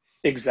it.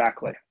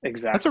 Exactly.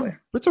 That's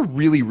a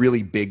really,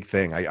 really big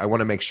thing. I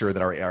want to make sure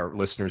that our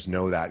listeners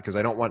know that, because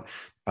I don't want,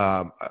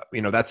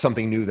 that's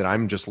something new that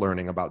I'm just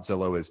learning about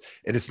Zillow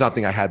and it's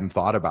nothing I hadn't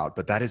thought about,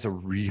 but that is a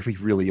really,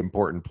 really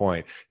important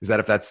point, is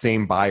that if that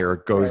same buyer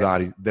goes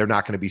on, they're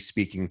not going to be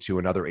speaking to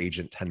another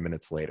agent 10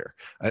 minutes later,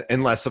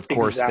 unless of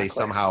course they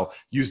somehow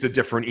used a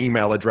different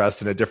email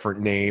address and a different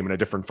name and a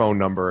different phone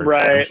number.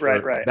 Right.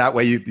 That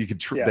way you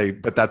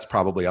could, but that's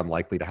probably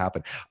unlikely to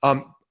happen.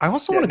 I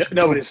also want to.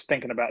 Nobody's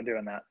thinking about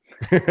doing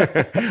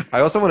that. I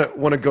also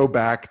want to go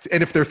back,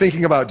 and if they're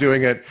thinking about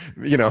doing it,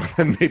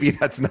 then maybe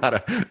that's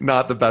not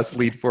the best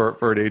lead for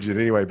an agent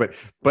anyway. But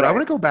I want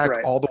to go back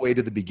all the way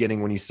to the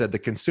beginning when you said the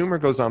consumer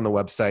goes on the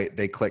website,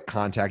 they click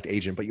contact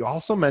agent, but you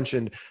also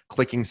mentioned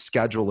clicking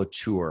schedule a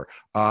tour.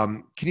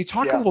 Can you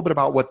talk a little bit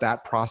about what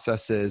that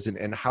process is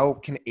and how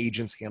can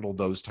agents handle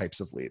those types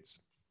of leads?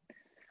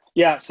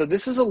 Yeah, so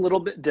this is a little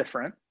bit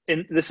different.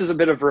 And this is a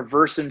bit of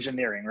reverse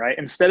engineering, right?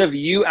 Instead of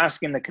you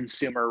asking the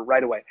consumer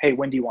right away, hey,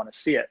 when do you want to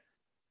see it?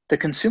 The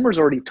consumer's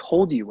already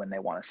told you when they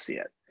want to see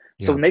it.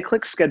 So when they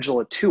click schedule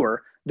a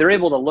tour, they're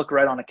able to look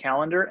right on a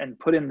calendar and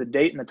put in the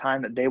date and the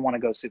time that they want to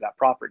go see that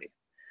property.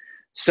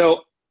 So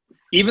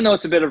even though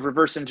it's a bit of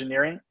reverse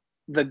engineering,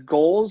 the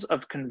goals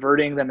of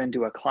converting them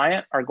into a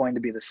client are going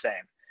to be the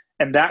same.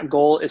 And that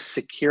goal is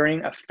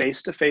securing a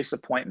face-to-face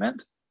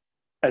appointment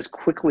as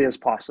quickly as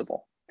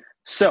possible.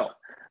 So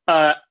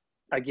Uh,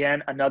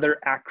 Again, another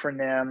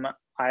acronym.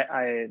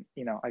 I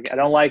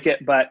don't like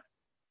it, but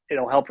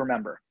it'll help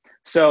remember.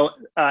 So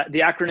the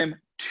acronym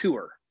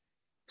TOUR.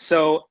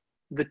 So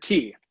the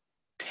T,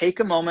 take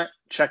a moment,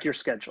 check your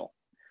schedule.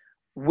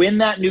 When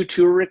that new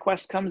tour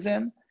request comes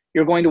in,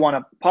 you're going to want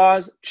to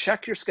pause,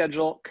 check your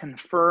schedule,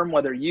 confirm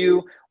whether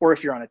you, or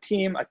if you're on a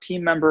team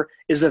member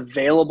is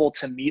available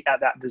to meet at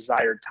that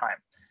desired time.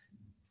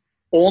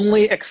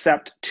 Only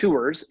accept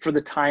tours for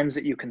the times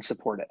that you can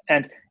support it.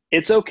 And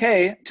it's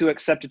okay to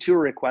accept a tour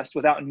request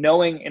without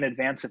knowing in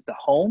advance if the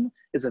home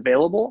is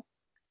available.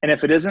 And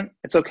if it isn't,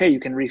 it's okay. You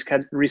can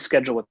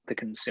reschedule with the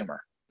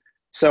consumer.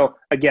 So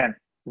again,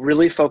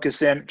 really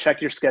focus in,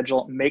 check your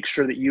schedule, make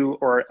sure that you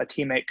or a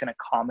teammate can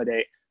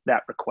accommodate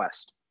that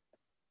request.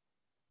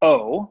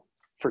 O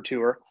for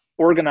tour,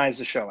 organize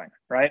the showing,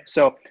 right?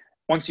 So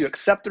once you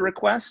accept the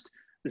request,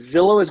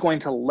 Zillow is going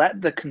to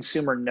let the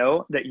consumer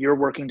know that you're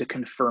working to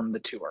confirm the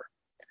tour.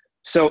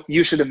 So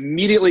you should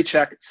immediately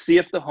check, see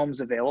if the home's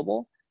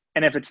available.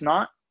 And if it's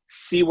not,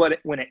 see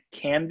when it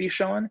can be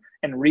shown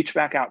and reach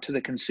back out to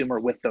the consumer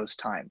with those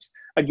times.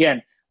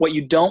 Again, what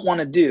you don't want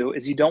to do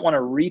is you don't want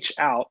to reach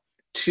out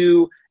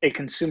to a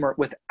consumer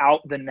without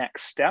the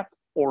next step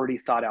already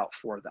thought out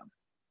for them,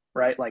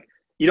 right? Like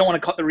you don't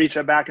want to reach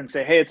out back and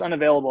say, hey, it's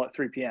unavailable at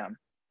 3 p.m.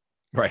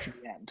 Right. At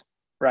the end,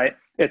 right?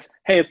 It's,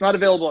 hey, it's not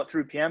available at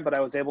 3 p.m., but I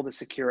was able to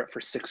secure it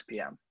for 6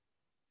 p.m.,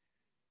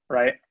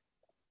 right?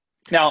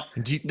 Now,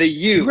 do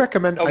you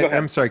recommend,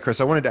 I'm sorry, Chris,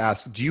 I wanted to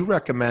ask, do you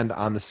recommend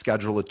on the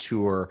schedule a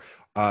tour,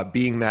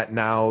 being that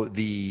now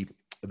the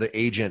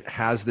agent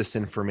has this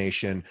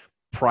information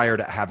prior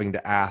to having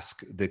to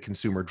ask the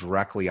consumer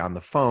directly on the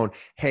phone,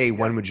 hey,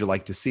 when would you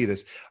like to see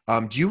this?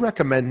 Do you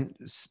recommend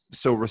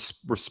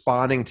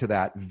responding to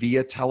that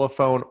via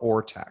telephone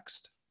or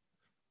text?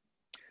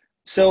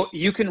 So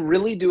you can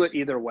really do it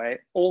either way.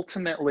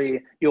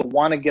 Ultimately, you'll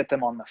want to get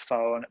them on the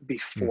phone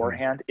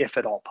beforehand, if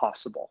at all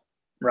possible.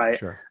 Right.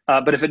 Sure.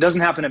 But if it doesn't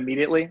happen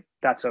immediately,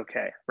 that's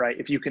okay. Right.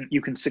 If you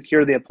can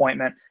secure the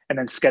appointment and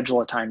then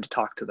schedule a time to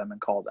talk to them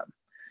and call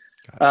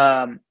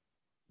them.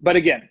 But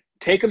again,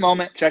 take a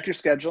moment, check your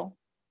schedule,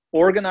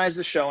 organize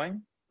the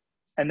showing,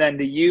 and then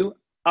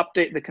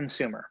update the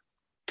consumer.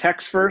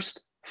 Text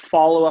first,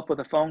 follow up with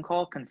a phone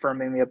call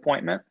confirming the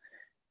appointment.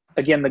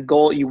 Again, the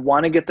goal, you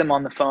want to get them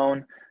on the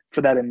phone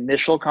for that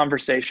initial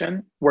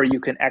conversation where you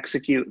can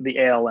execute the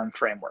ALM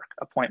framework,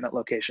 appointment,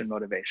 location,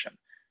 motivation.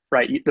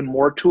 Right. The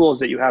more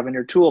tools that you have in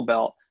your tool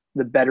belt,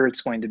 the better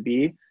it's going to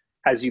be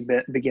as you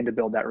begin to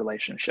build that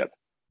relationship.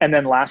 And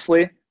then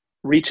lastly,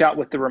 reach out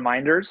with the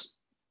reminders.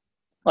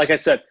 Like I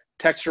said,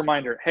 text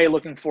reminder, hey,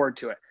 looking forward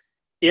to it.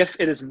 If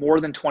it is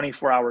more than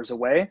 24 hours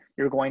away,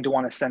 you're going to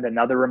want to send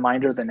another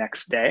reminder the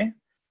next day.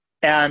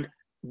 And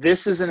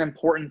this is an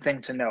important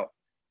thing to note.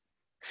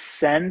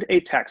 Send a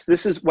text.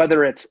 This is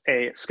whether it's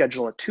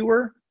schedule a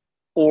tour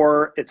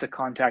or it's a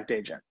contact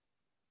agent.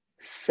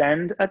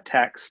 Send a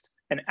text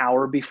an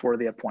hour before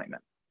the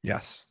appointment.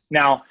 Yes.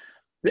 Now,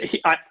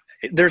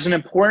 there's an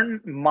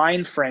important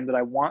mind frame that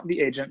I want the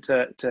agent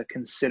to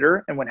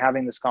consider, and when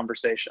having this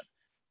conversation,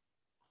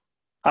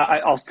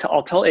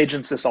 I'll tell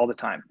agents this all the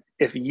time.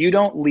 If you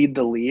don't lead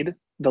the lead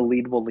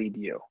will lead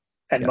you,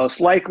 and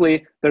most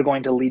likely they're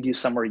going to lead you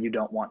somewhere you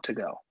don't want to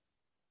go.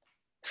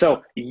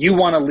 So you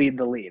want to lead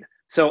the lead.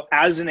 So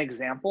as an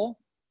example,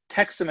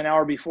 text them an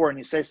hour before, and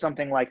you say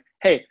something like,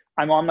 "Hey,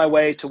 I'm on my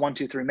way to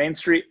 123 Main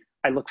Street.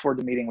 I look forward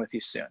to meeting with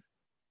you soon."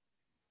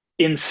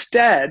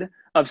 Instead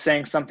of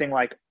saying something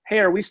like, hey,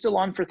 are we still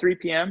on for 3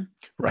 p.m.?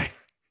 Right.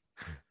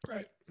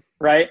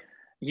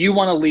 You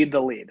want to lead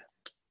the lead.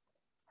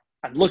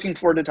 I'm looking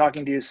forward to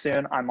talking to you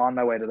soon. I'm on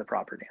my way to the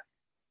property.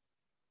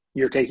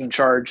 You're taking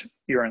charge.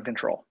 You're in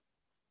control.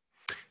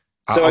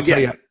 So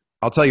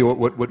I'll tell you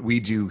what we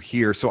do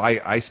here. So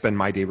I spend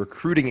my day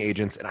recruiting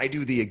agents, and I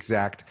do the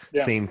exact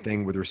same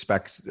thing with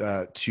respect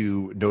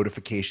to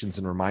notifications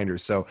and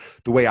reminders. So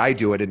the way I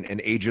do it,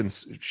 and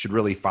agents should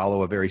really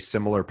follow a very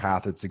similar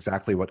path. It's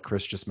exactly what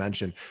Chris just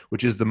mentioned,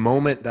 which is the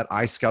moment that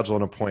I schedule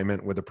an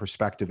appointment with a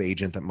prospective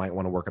agent that might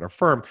want to work at our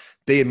firm,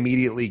 they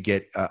immediately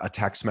get a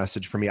text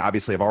message from me.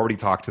 Obviously, I've already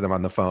talked to them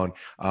on the phone.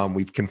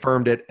 We've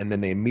confirmed it, and then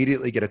they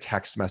immediately get a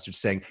text message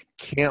saying,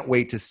 can't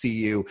wait to see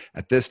you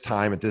at this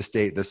time, at this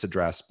date, this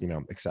address,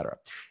 et cetera.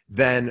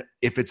 Then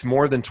if it's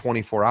more than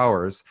 24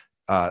 hours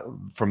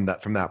from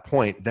that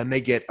point, then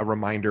they get a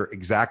reminder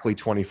exactly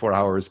 24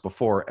 hours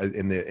before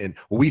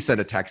we send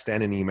a text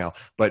and an email,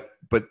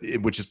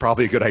 which is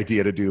probably a good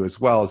idea to do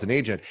as well as an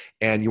agent.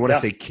 And you want to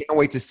say, can't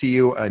wait to see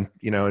you. And,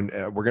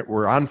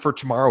 we're on for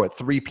tomorrow at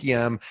 3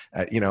 p.m.,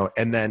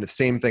 and then the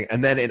same thing.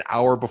 And then an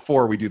hour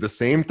before we do the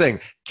same thing.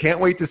 Can't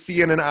wait to see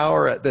you in an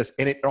hour at this.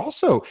 And it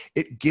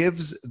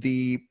gives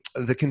the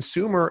the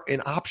consumer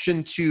an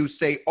option to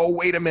say, oh,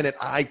 wait a minute,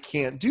 I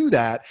can't do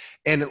that.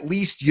 And at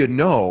least, and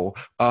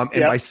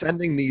by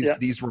sending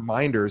these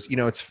reminders,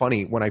 it's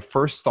funny, when I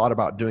first thought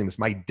about doing this,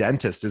 my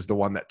dentist is the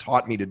one that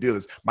taught me to do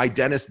this. My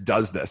dentist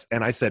does this.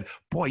 And I said,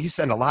 boy, you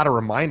send a lot of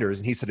reminders.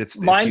 And he said,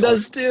 mine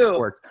does too.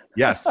 Works.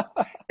 Yes.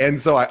 And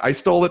so I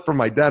stole it from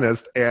my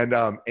dentist, and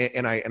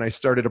I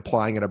started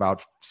applying it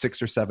about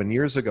 6 or 7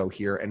 years ago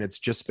here. And it's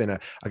just been a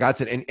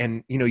godsend.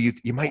 And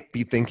you might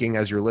be thinking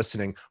as you're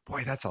listening,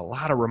 boy, that's a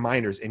lot of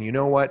reminders. And you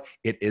know what?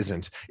 It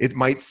isn't. It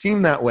might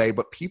seem that way,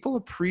 but people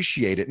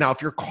appreciate it. Now,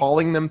 if you're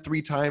calling them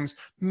 3 times,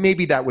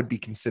 maybe that would be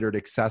considered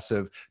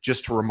excessive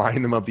just to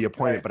remind them of the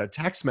appointment. Right. But a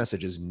text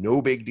message is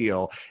no big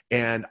deal.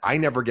 And I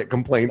never get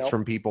complaints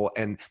from people.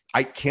 And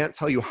I can't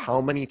tell you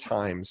how many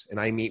times, and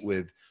I meet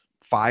with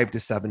 5 to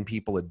 7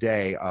 people a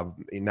day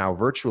now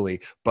virtually,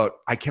 but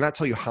I cannot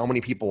tell you how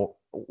many people,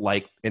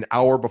 like an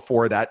hour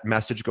before that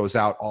message goes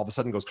out, all of a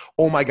sudden goes,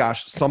 oh my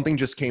gosh, something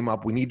just came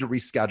up. We need to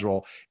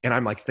reschedule. And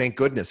I'm like, thank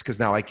goodness, because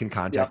now I can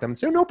contact them and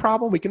say, no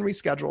problem, we can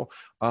reschedule.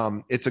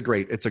 It's a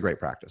great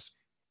practice.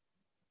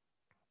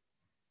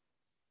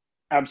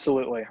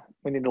 Absolutely.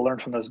 We need to learn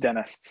from those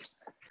dentists.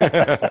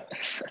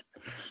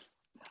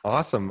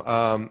 Awesome.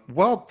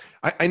 Well,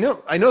 I know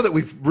that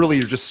we've really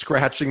just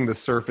scratching the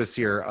surface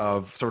here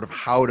of sort of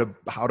how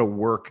to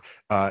work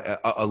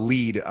a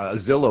lead, a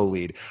Zillow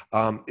lead.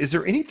 Is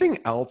there anything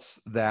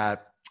else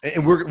that,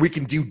 and we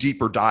can do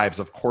deeper dives,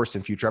 of course,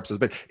 in future episodes,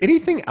 but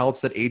anything else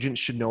that agents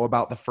should know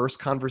about the first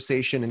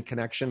conversation and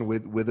connection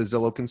with a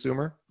Zillow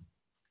consumer?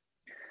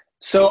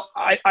 So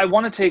I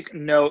want to take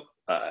note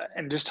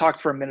and just talk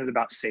for a minute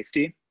about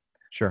safety.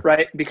 Sure.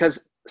 Right?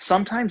 Because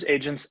sometimes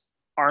agents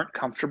aren't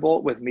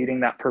comfortable with meeting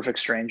that perfect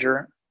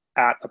stranger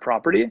at a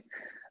property.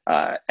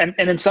 And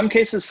in some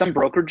cases, some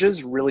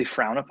brokerages really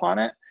frown upon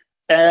it.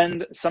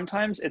 And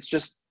sometimes it's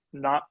just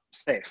not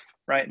safe,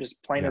 right? Just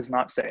plain is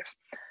not safe.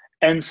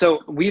 And so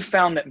we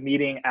found that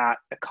meeting at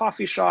a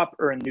coffee shop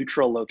or a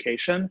neutral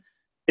location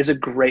is a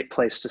great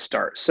place to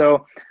start.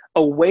 So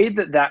a way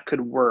that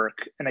could work,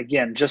 and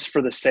again, just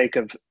for the sake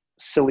of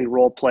silly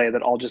role play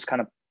that I'll just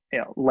kind of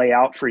lay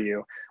out for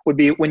you, would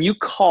be when you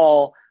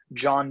call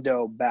John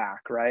Doe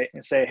back, right?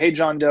 And say, hey,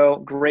 John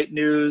Doe, great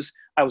news.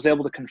 I was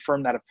able to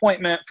confirm that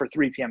appointment for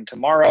 3 p.m.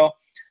 tomorrow.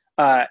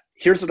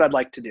 Here's what I'd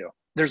like to do.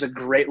 There's a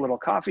great little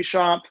coffee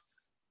shop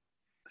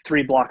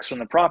 3 blocks from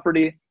the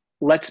property.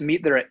 Let's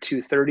meet there at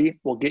 2:30.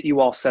 We'll get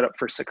you all set up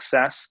for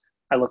success.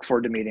 I look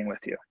forward to meeting with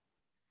you.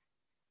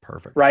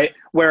 Perfect. Right?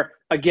 Where,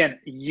 again,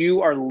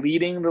 you are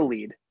leading the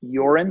lead.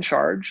 You're in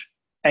charge,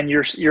 and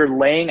you're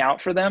laying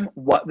out for them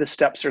what the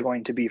steps are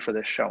going to be for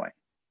this showing.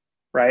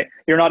 Right?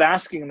 You're not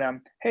asking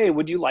them, hey,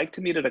 would you like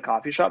to meet at a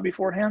coffee shop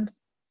beforehand?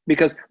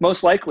 Because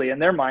most likely in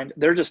their mind,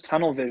 they're just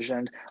tunnel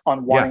visioned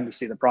on wanting to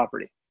see the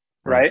property,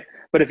 right?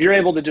 But if you're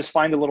able to just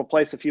find a little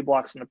place a few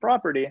blocks from the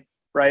property,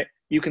 right,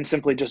 you can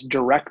simply just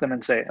direct them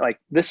and say, like,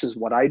 this is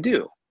what I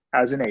do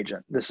as an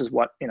agent. This is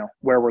what,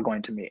 where we're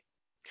going to meet.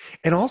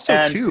 And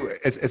also, too,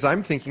 as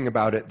I'm thinking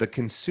about it, the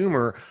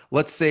consumer,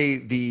 let's say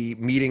the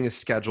meeting is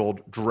scheduled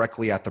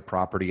directly at the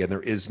property and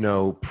there is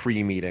no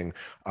pre-meeting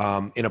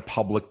in a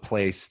public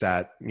place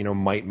that,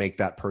 might make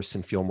that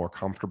person feel more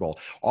comfortable.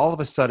 All of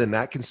a sudden,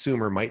 that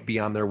consumer might be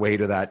on their way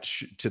to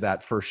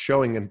that first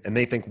showing and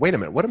they think, wait a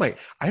minute,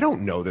 I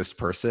don't know this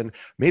person.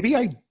 Maybe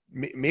I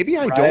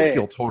don't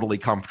feel totally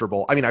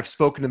comfortable. I mean, I've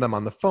spoken to them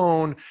on the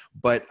phone,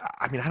 but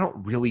I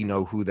don't really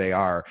know who they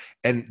are.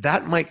 And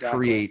that might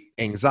create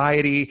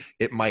anxiety.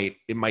 It might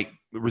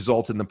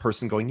result in the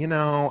person going,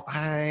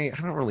 I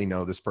don't really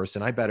know this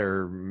person.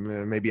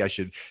 Maybe I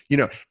should,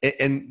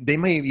 and they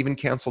may even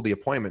cancel the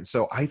appointment.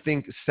 So I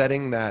think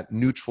setting that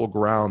neutral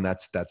ground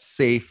that's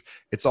safe.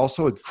 It's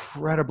also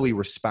incredibly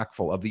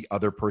respectful of the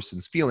other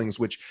person's feelings,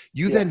 which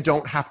you then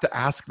don't have to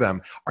ask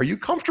them, are you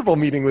comfortable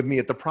meeting with me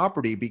at the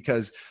property?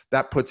 Because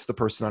that puts the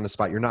person on the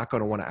spot. You're not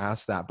going to want to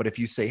ask that. But if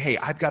you say, hey,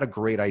 I've got a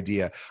great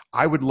idea.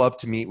 I would love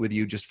to meet with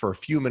you just for a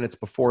few minutes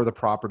before the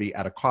property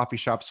at a coffee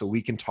shop so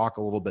we can talk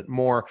a little bit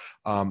more.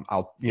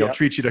 I'll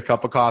treat you to a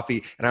cup of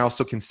coffee, and I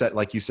also can set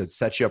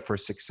you up for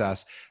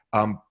success.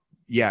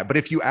 But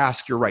if you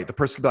ask, you're right. The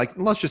person can be like,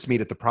 let's just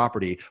meet at the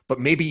property. But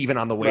maybe even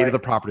on the way to the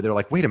property, they're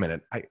like, wait a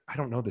minute, I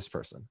don't know this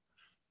person.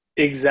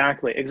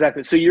 Exactly.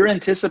 So you're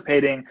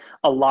anticipating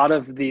a lot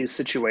of these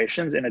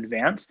situations in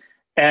advance,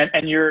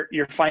 and you're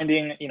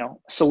finding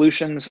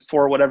solutions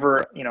for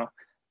whatever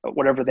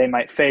they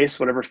might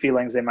face, whatever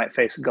feelings they might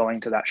face going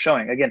to that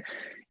showing. Again,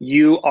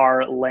 you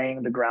are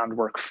laying the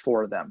groundwork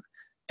for them.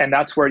 And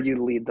that's where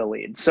you lead the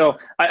lead. So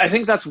I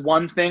think that's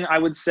one thing I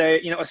would say,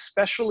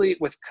 especially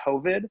with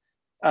COVID,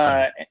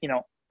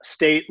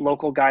 state,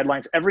 local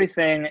guidelines,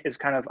 everything is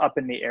kind of up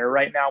in the air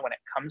right now when it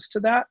comes to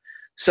that.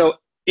 So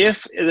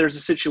if there's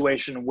a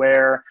situation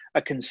where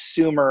a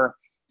consumer,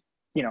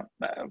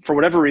 for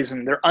whatever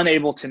reason, they're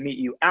unable to meet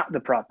you at the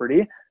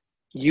property,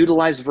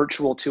 utilize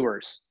virtual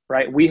tours,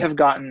 right? We have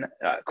gotten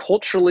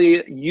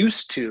culturally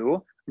used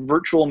to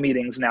virtual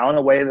meetings now in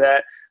a way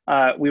that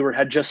we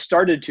had just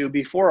started to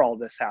before all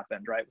this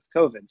happened, right, with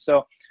COVID.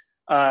 So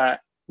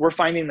we're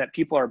finding that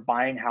people are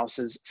buying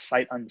houses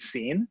sight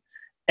unseen.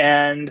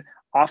 And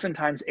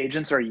oftentimes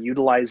agents are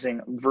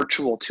utilizing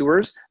virtual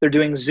tours. They're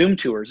doing Zoom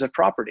tours of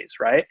properties,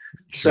 right?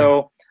 Sure.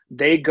 So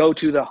they go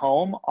to the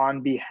home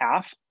on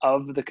behalf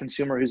of the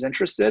consumer who's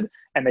interested,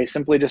 and they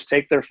simply just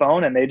take their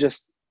phone and they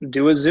just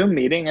do a Zoom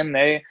meeting and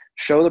they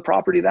show the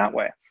property that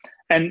way.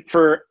 And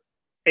for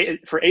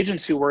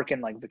agents who work in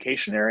like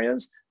vacation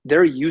areas,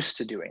 they're used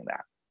to doing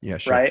that. Yeah,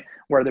 sure. Right?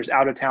 Where there's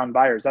out of town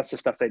buyers, that's the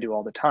stuff they do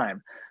all the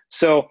time.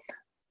 So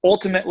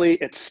ultimately,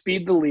 it's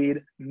speed the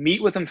lead,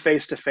 meet with them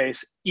face to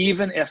face,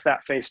 even if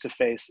that face to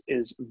face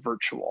is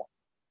virtual.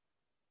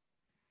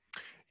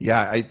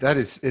 Yeah,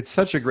 it's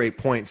such a great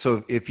point.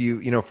 So if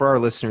for our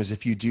listeners,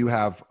 if you do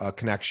have a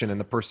connection and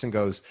the person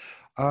goes,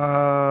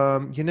 or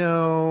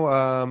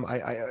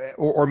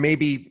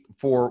maybe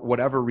for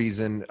whatever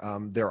reason,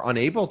 they're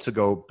unable to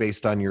go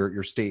based on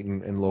your state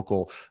and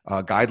local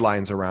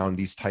guidelines around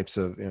these types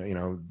of,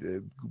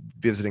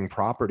 visiting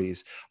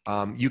properties.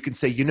 You can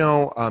say,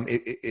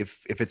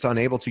 if it's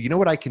unable to, you know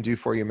what I can do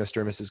for you,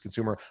 Mr. and Mrs.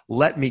 Consumer,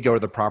 let me go to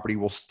the property.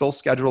 We'll still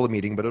schedule a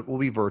meeting, but it will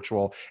be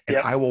virtual. And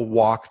I will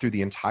walk through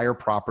the entire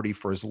property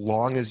for as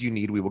long as you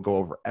need. We will go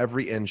over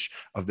every inch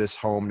of this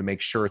home to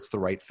make sure it's the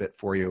right fit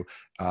for you.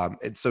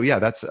 And so, yeah,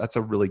 that's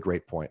a really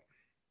great point.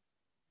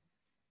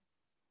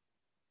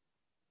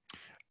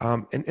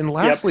 And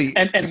lastly,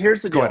 and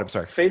here's the deal. Go ahead. I'm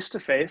sorry. Face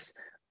to face.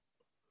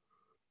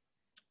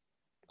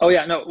 Oh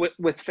yeah, no.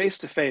 With face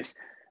to face,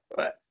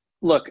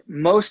 look,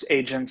 most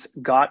agents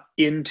got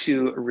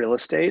into real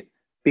estate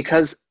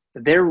because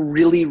they're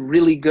really,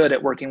 really good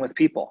at working with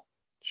people.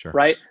 Sure.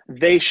 Right?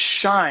 They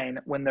shine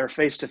when they're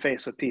face to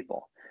face with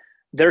people.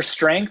 Their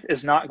strength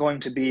is not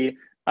going to be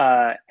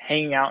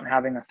hanging out and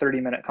having a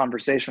 30-minute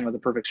conversation with a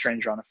perfect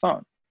stranger on a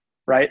phone.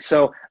 Right?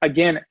 So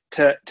again,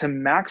 to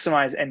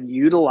maximize and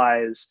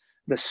utilize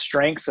the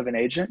strengths of an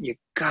agent, you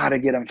got to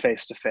get them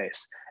face to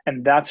face.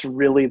 And that's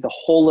really the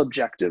whole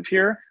objective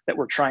here that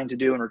we're trying to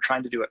do, and we're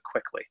trying to do it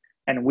quickly.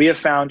 And we have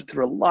found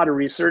through a lot of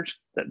research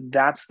that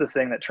that's the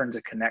thing that turns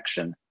a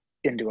connection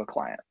into a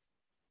client.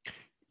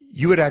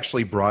 You had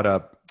actually brought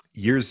up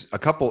in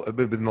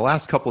the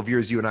last couple of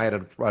years, you and I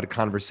had a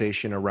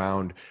conversation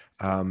around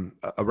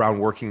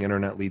working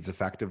internet leads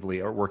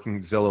effectively, or working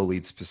Zillow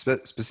leads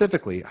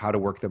specifically, how to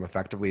work them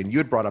effectively. And you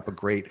had brought up a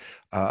great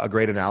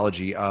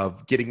analogy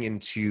of getting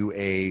into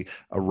a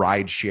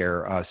ride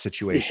share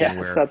situation.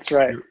 Yes, where that's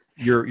right.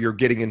 You're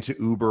getting into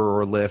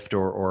Uber or Lyft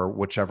or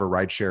whichever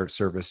rideshare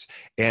service.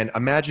 And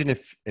imagine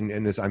if,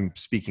 and this I'm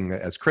speaking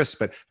as Chris,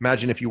 but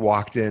imagine if you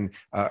walked in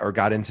or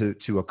got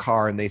into a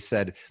car and they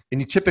said,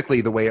 and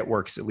typically the way it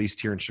works, at least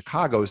here in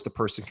Chicago, is the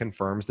person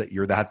confirms that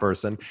you're that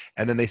person.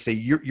 And then they say,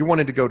 you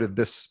wanted to go to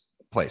this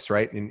place,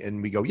 right?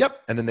 And we go,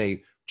 yep. And then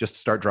they just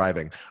start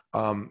driving.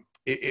 I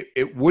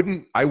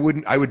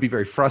would be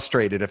very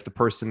frustrated if the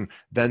person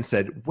then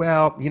said,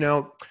 well,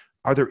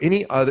 are there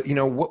any other,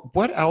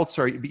 what else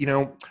are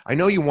you, I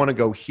know you want to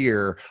go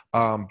here,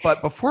 but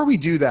before we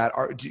do that,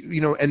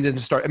 and then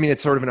start,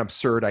 it's sort of an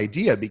absurd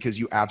idea because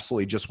you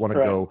absolutely just want to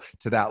go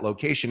to that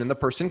location and the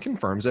person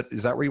confirms it.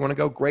 Is that where you want to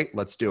go? Great,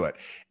 let's do it.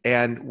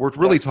 And we're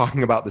really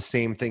talking about the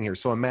same thing here.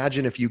 So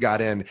imagine if you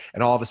got in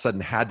and all of a sudden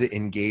had to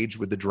engage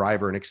with the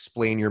driver and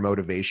explain your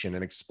motivation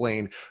and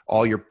explain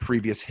all your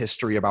previous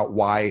history about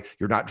why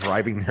you're not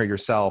driving there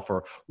yourself,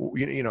 or,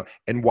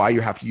 and why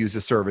you have to use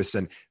the service.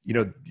 And,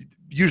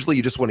 usually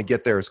you just want to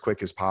get there as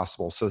quick as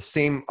possible. So the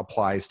same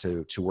applies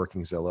to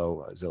working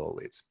Zillow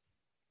leads.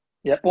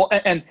 Yeah. Well,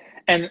 and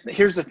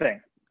here's the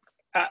thing.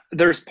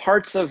 There's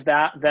parts of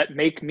that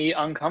make me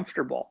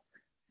uncomfortable,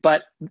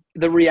 but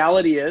the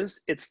reality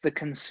is it's the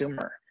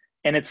consumer,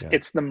 and it's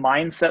the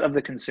mindset of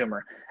the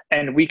consumer,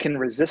 and we can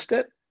resist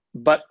it,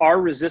 but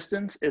our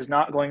resistance is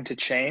not going to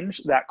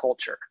change that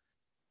culture.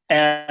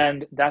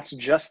 And that's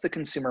just the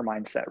consumer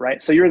mindset,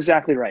 right? So you're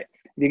exactly right.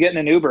 If you get in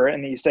an Uber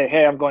and you say,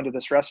 hey, I'm going to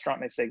this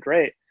restaurant, and they say,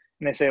 great.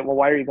 And they say, well,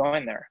 why are you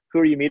going there? Who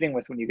are you meeting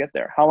with when you get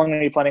there? How long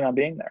are you planning on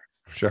being there?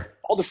 Sure.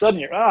 All of a sudden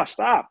you're,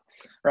 stop,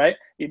 right?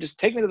 You just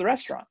take me to the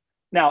restaurant.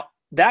 Now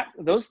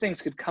those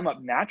things could come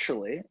up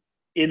naturally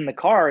in the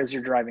car as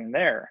you're driving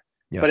there,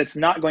 but it's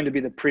not going to be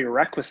the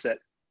prerequisite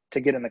to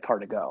get in the car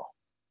to go.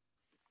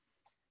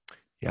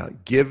 Yeah,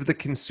 give the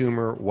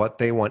consumer what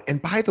they want.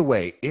 And by the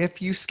way,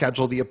 if you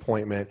schedule the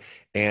appointment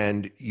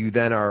and you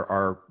then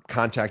are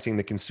contacting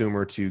the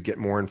consumer to get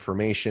more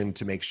information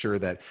to make sure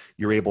that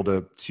you're able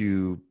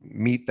to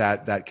meet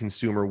that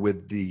consumer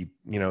with the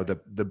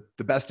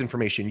best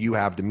information you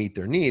have to meet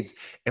their needs.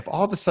 If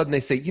all of a sudden they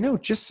say,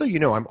 just so you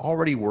know, I'm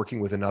already working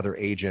with another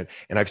agent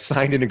and I've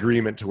signed an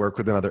agreement to work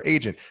with another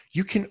agent,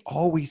 you can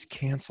always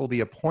cancel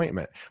the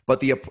appointment.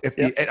 But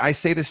and I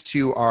say this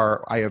to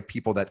I have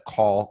people that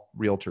call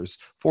realtors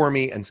for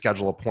me and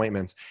schedule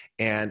appointments.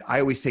 And I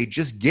always say,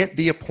 just get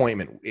the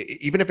appointment.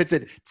 Even if it's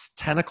at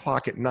 10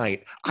 o'clock at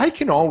night, I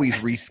can always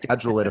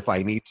reschedule it if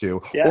I need to,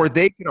 or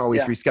they can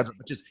always reschedule,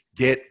 but just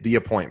get the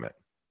appointment.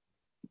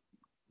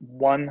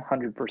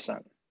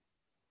 100%.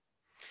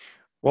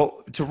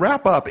 Well, to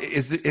wrap up,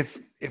 is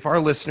if our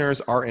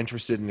listeners are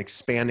interested in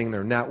expanding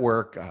their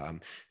network,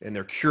 and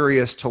they're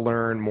curious to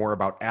learn more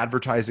about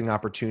advertising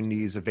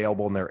opportunities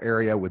available in their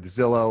area with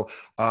Zillow,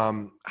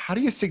 how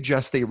do you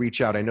suggest they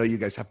reach out? I know you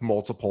guys have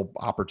multiple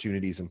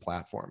opportunities and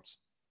platforms.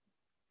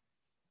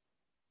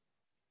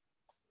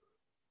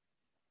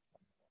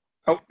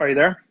 Oh, are you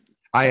there?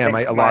 I am.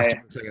 I lost you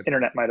for a second.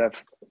 Internet might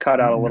have cut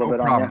out a little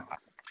bit problem. on you.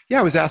 Yeah,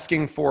 I was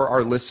asking for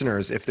our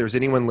listeners if there's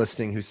anyone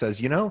listening who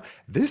says,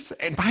 this,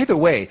 and by the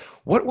way,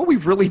 what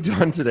we've really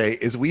done today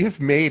is we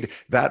have made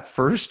that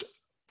first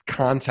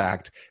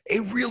contact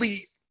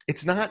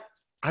it's not,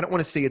 I don't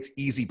want to say it's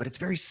easy, but it's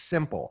very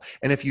simple.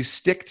 And if you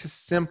stick to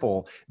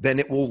simple, then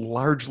it will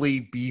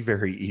largely be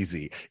very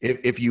easy.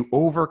 If you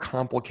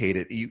overcomplicate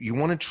it, you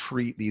want to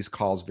treat these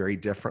calls very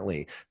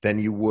differently than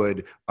you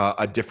would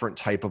a different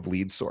type of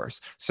lead source.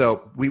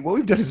 So what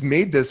we've done is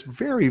made this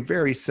very,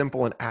 very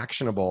simple and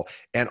actionable.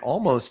 And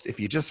almost if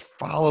you just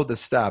follow the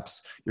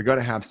steps, you're going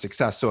to have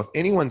success. So if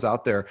anyone's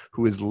out there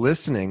who is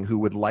listening, who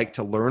would like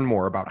to learn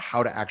more about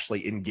how to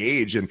actually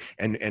engage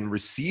and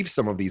receive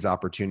some of these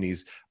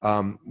opportunities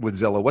with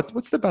Zillow,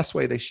 what's the best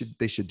way they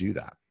should do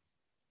that?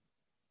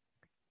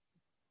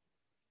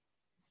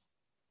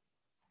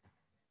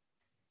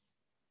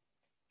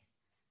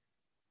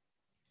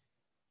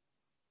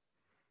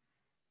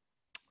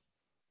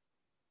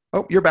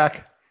 Oh, you're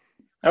back.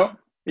 Oh,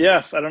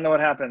 yes. I don't know what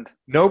happened.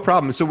 No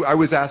problem. So I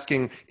was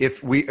asking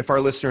if our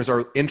listeners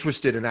are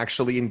interested in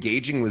actually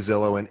engaging with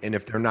Zillow, and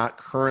if they're not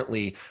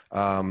currently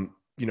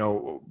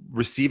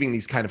receiving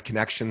these kind of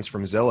connections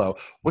from Zillow,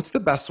 what's the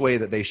best way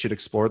that they should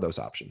explore those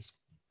options?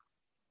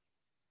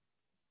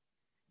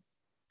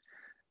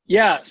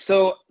 Yeah.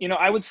 So,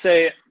 I would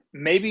say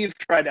maybe you've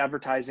tried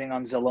advertising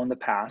on Zillow in the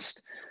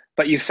past,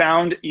 but you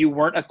found you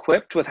weren't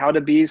equipped with how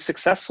to be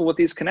successful with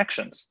these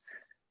connections.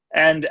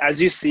 And as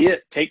you see,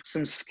 it takes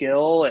some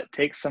skill, it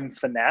takes some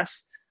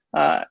finesse.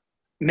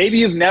 Maybe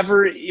you've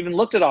never even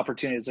looked at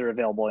opportunities that are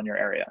available in your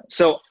area.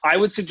 So I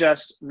would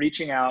suggest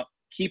reaching out,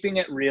 keeping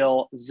it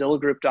real,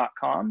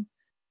 zillowgroup.com,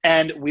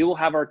 and we will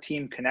have our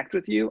team connect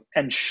with you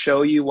and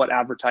show you what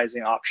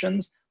advertising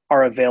options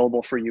are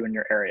available for you in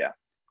your area.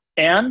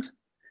 And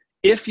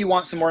if you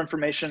want some more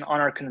information on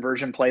our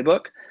conversion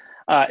playbook,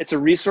 it's a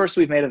resource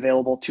we've made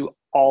available to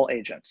all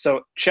agents.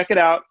 So check it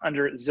out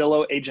under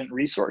Zillow Agent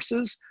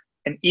Resources.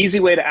 An easy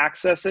way to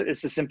access it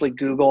is to simply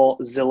Google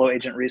Zillow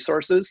Agent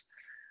Resources.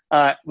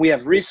 We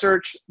have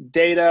research,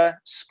 data,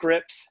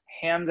 scripts,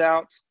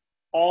 handouts,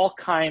 all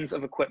kinds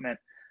of equipment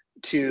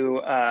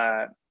to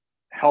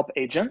help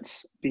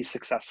agents be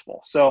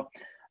successful. So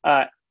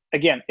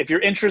again, if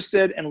you're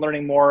interested in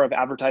learning more of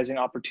advertising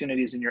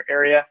opportunities in your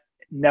area,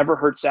 it never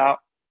hurts out.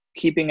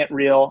 Keeping it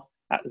real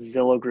at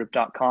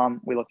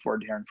zillowgroup.com. We look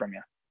forward to hearing from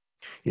you.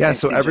 Yeah.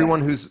 Thanks, so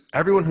DJ.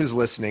 everyone who's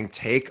listening,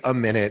 take a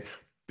minute.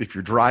 If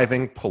you're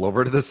driving, pull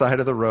over to the side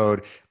of the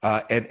road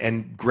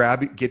and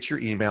get your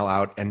email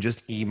out and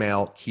just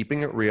email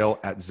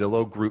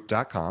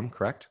keepingitreal@zillowgroup.com,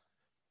 correct?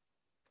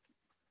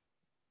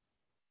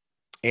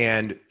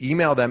 And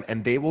email them,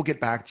 and they will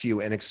get back to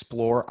you and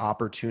explore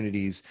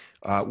opportunities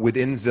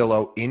within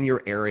Zillow in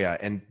your area.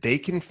 And they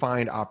can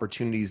find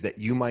opportunities that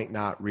you might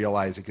not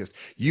realize exist.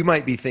 You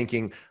might be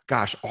thinking,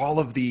 gosh, all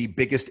of the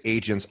biggest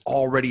agents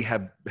already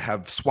have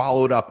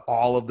swallowed up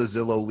all of the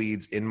Zillow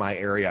leads in my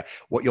area.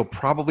 What you'll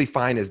probably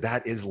find is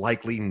that is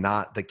likely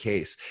not the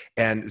case.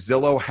 And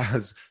Zillow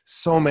has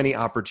so many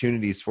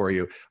opportunities for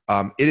you.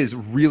 It is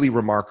really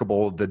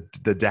remarkable,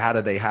 the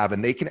data they have,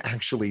 and they can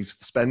actually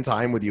spend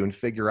time with you and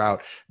figure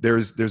out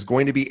there's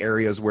going to be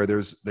areas where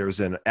there's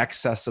an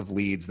excess of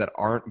leads that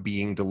aren't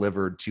being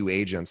delivered to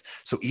agents.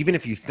 So even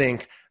if you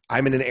think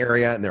I'm in an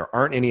area and there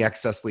aren't any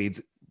excess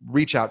leads,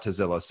 reach out to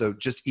Zillow. So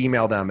just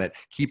email them at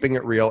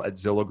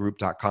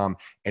keepingitreal@zillowgroup.com,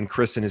 and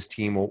Chris and his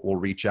team will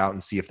reach out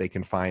and see if they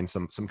can find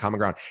some common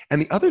ground.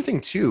 And the other thing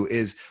too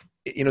is,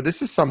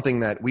 this is something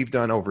that we've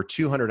done over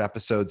 200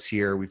 episodes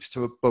here. We've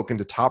spoken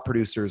to top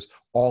producers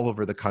all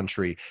over the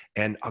country,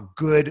 and a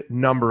good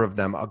number of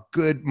them,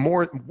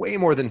 way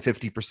more than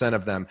 50%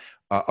 of them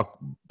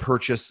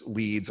purchase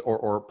leads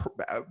or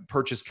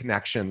purchase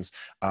connections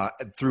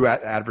through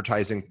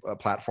advertising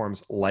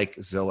platforms like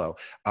Zillow.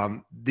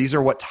 These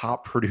are what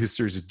top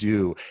producers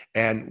do.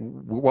 And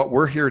what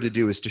we're here to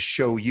do is to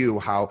show you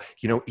how,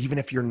 even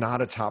if you're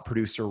not a top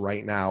producer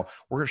right now,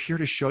 we're here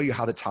to show you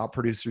how the top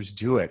producers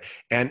do it.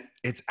 And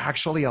it's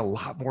actually a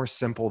lot more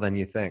simple than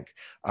you think.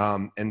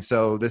 And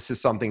so this is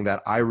something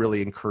that I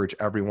really encourage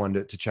everyone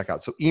to check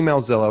out. So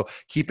email Zillow,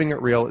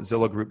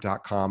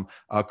 keepingitreal@zillowgroup.com.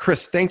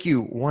 Chris, thank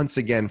you once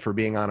again for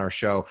being on our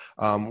show.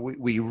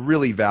 We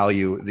really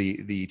value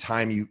the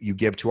time you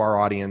give to our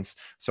audience.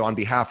 So on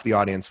behalf of the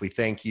audience, we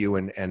thank you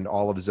and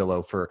all of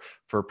Zillow for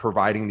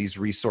providing these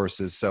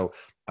resources. So,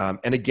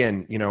 and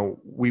again,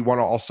 we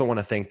want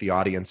to thank the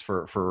audience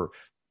for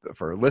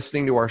for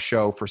listening to our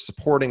show, for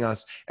supporting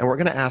us. And we're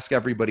going to ask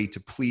everybody to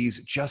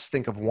please just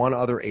think of one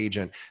other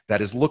agent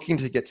that is looking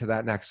to get to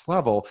that next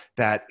level,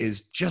 that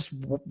is just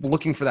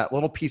looking for that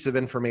little piece of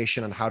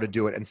information on how to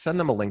do it, and send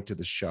them a link to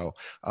the show.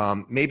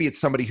 Maybe it's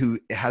somebody who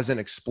hasn't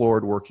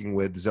explored working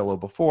with Zillow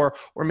before,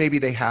 or maybe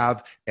they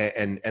have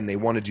and they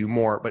want to do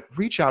more, but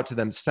reach out to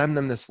them, send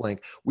them this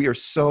link. We are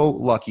so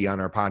lucky on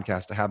our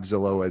podcast to have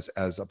Zillow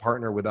as a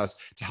partner with us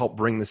to help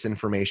bring this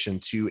information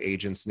to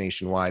agents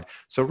nationwide.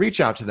 So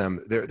reach out to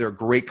them. They're a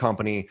great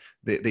company.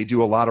 They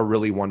do a lot of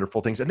really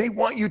wonderful things, and they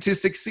want you to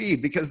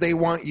succeed because they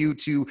want you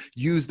to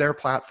use their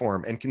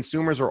platform, and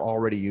consumers are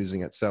already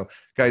using it. So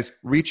guys,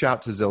 reach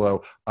out to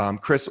Zillow.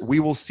 Chris, we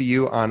will see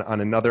you on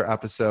another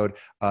episode.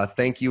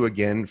 Thank you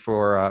again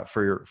for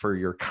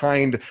your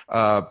kind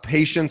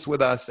patience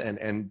with us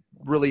and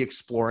really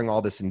exploring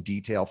all this in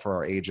detail for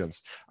our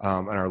agents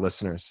and our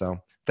listeners. So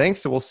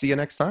thanks. So we'll see you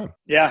next time.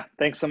 Yeah.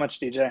 Thanks so much,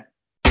 DJ.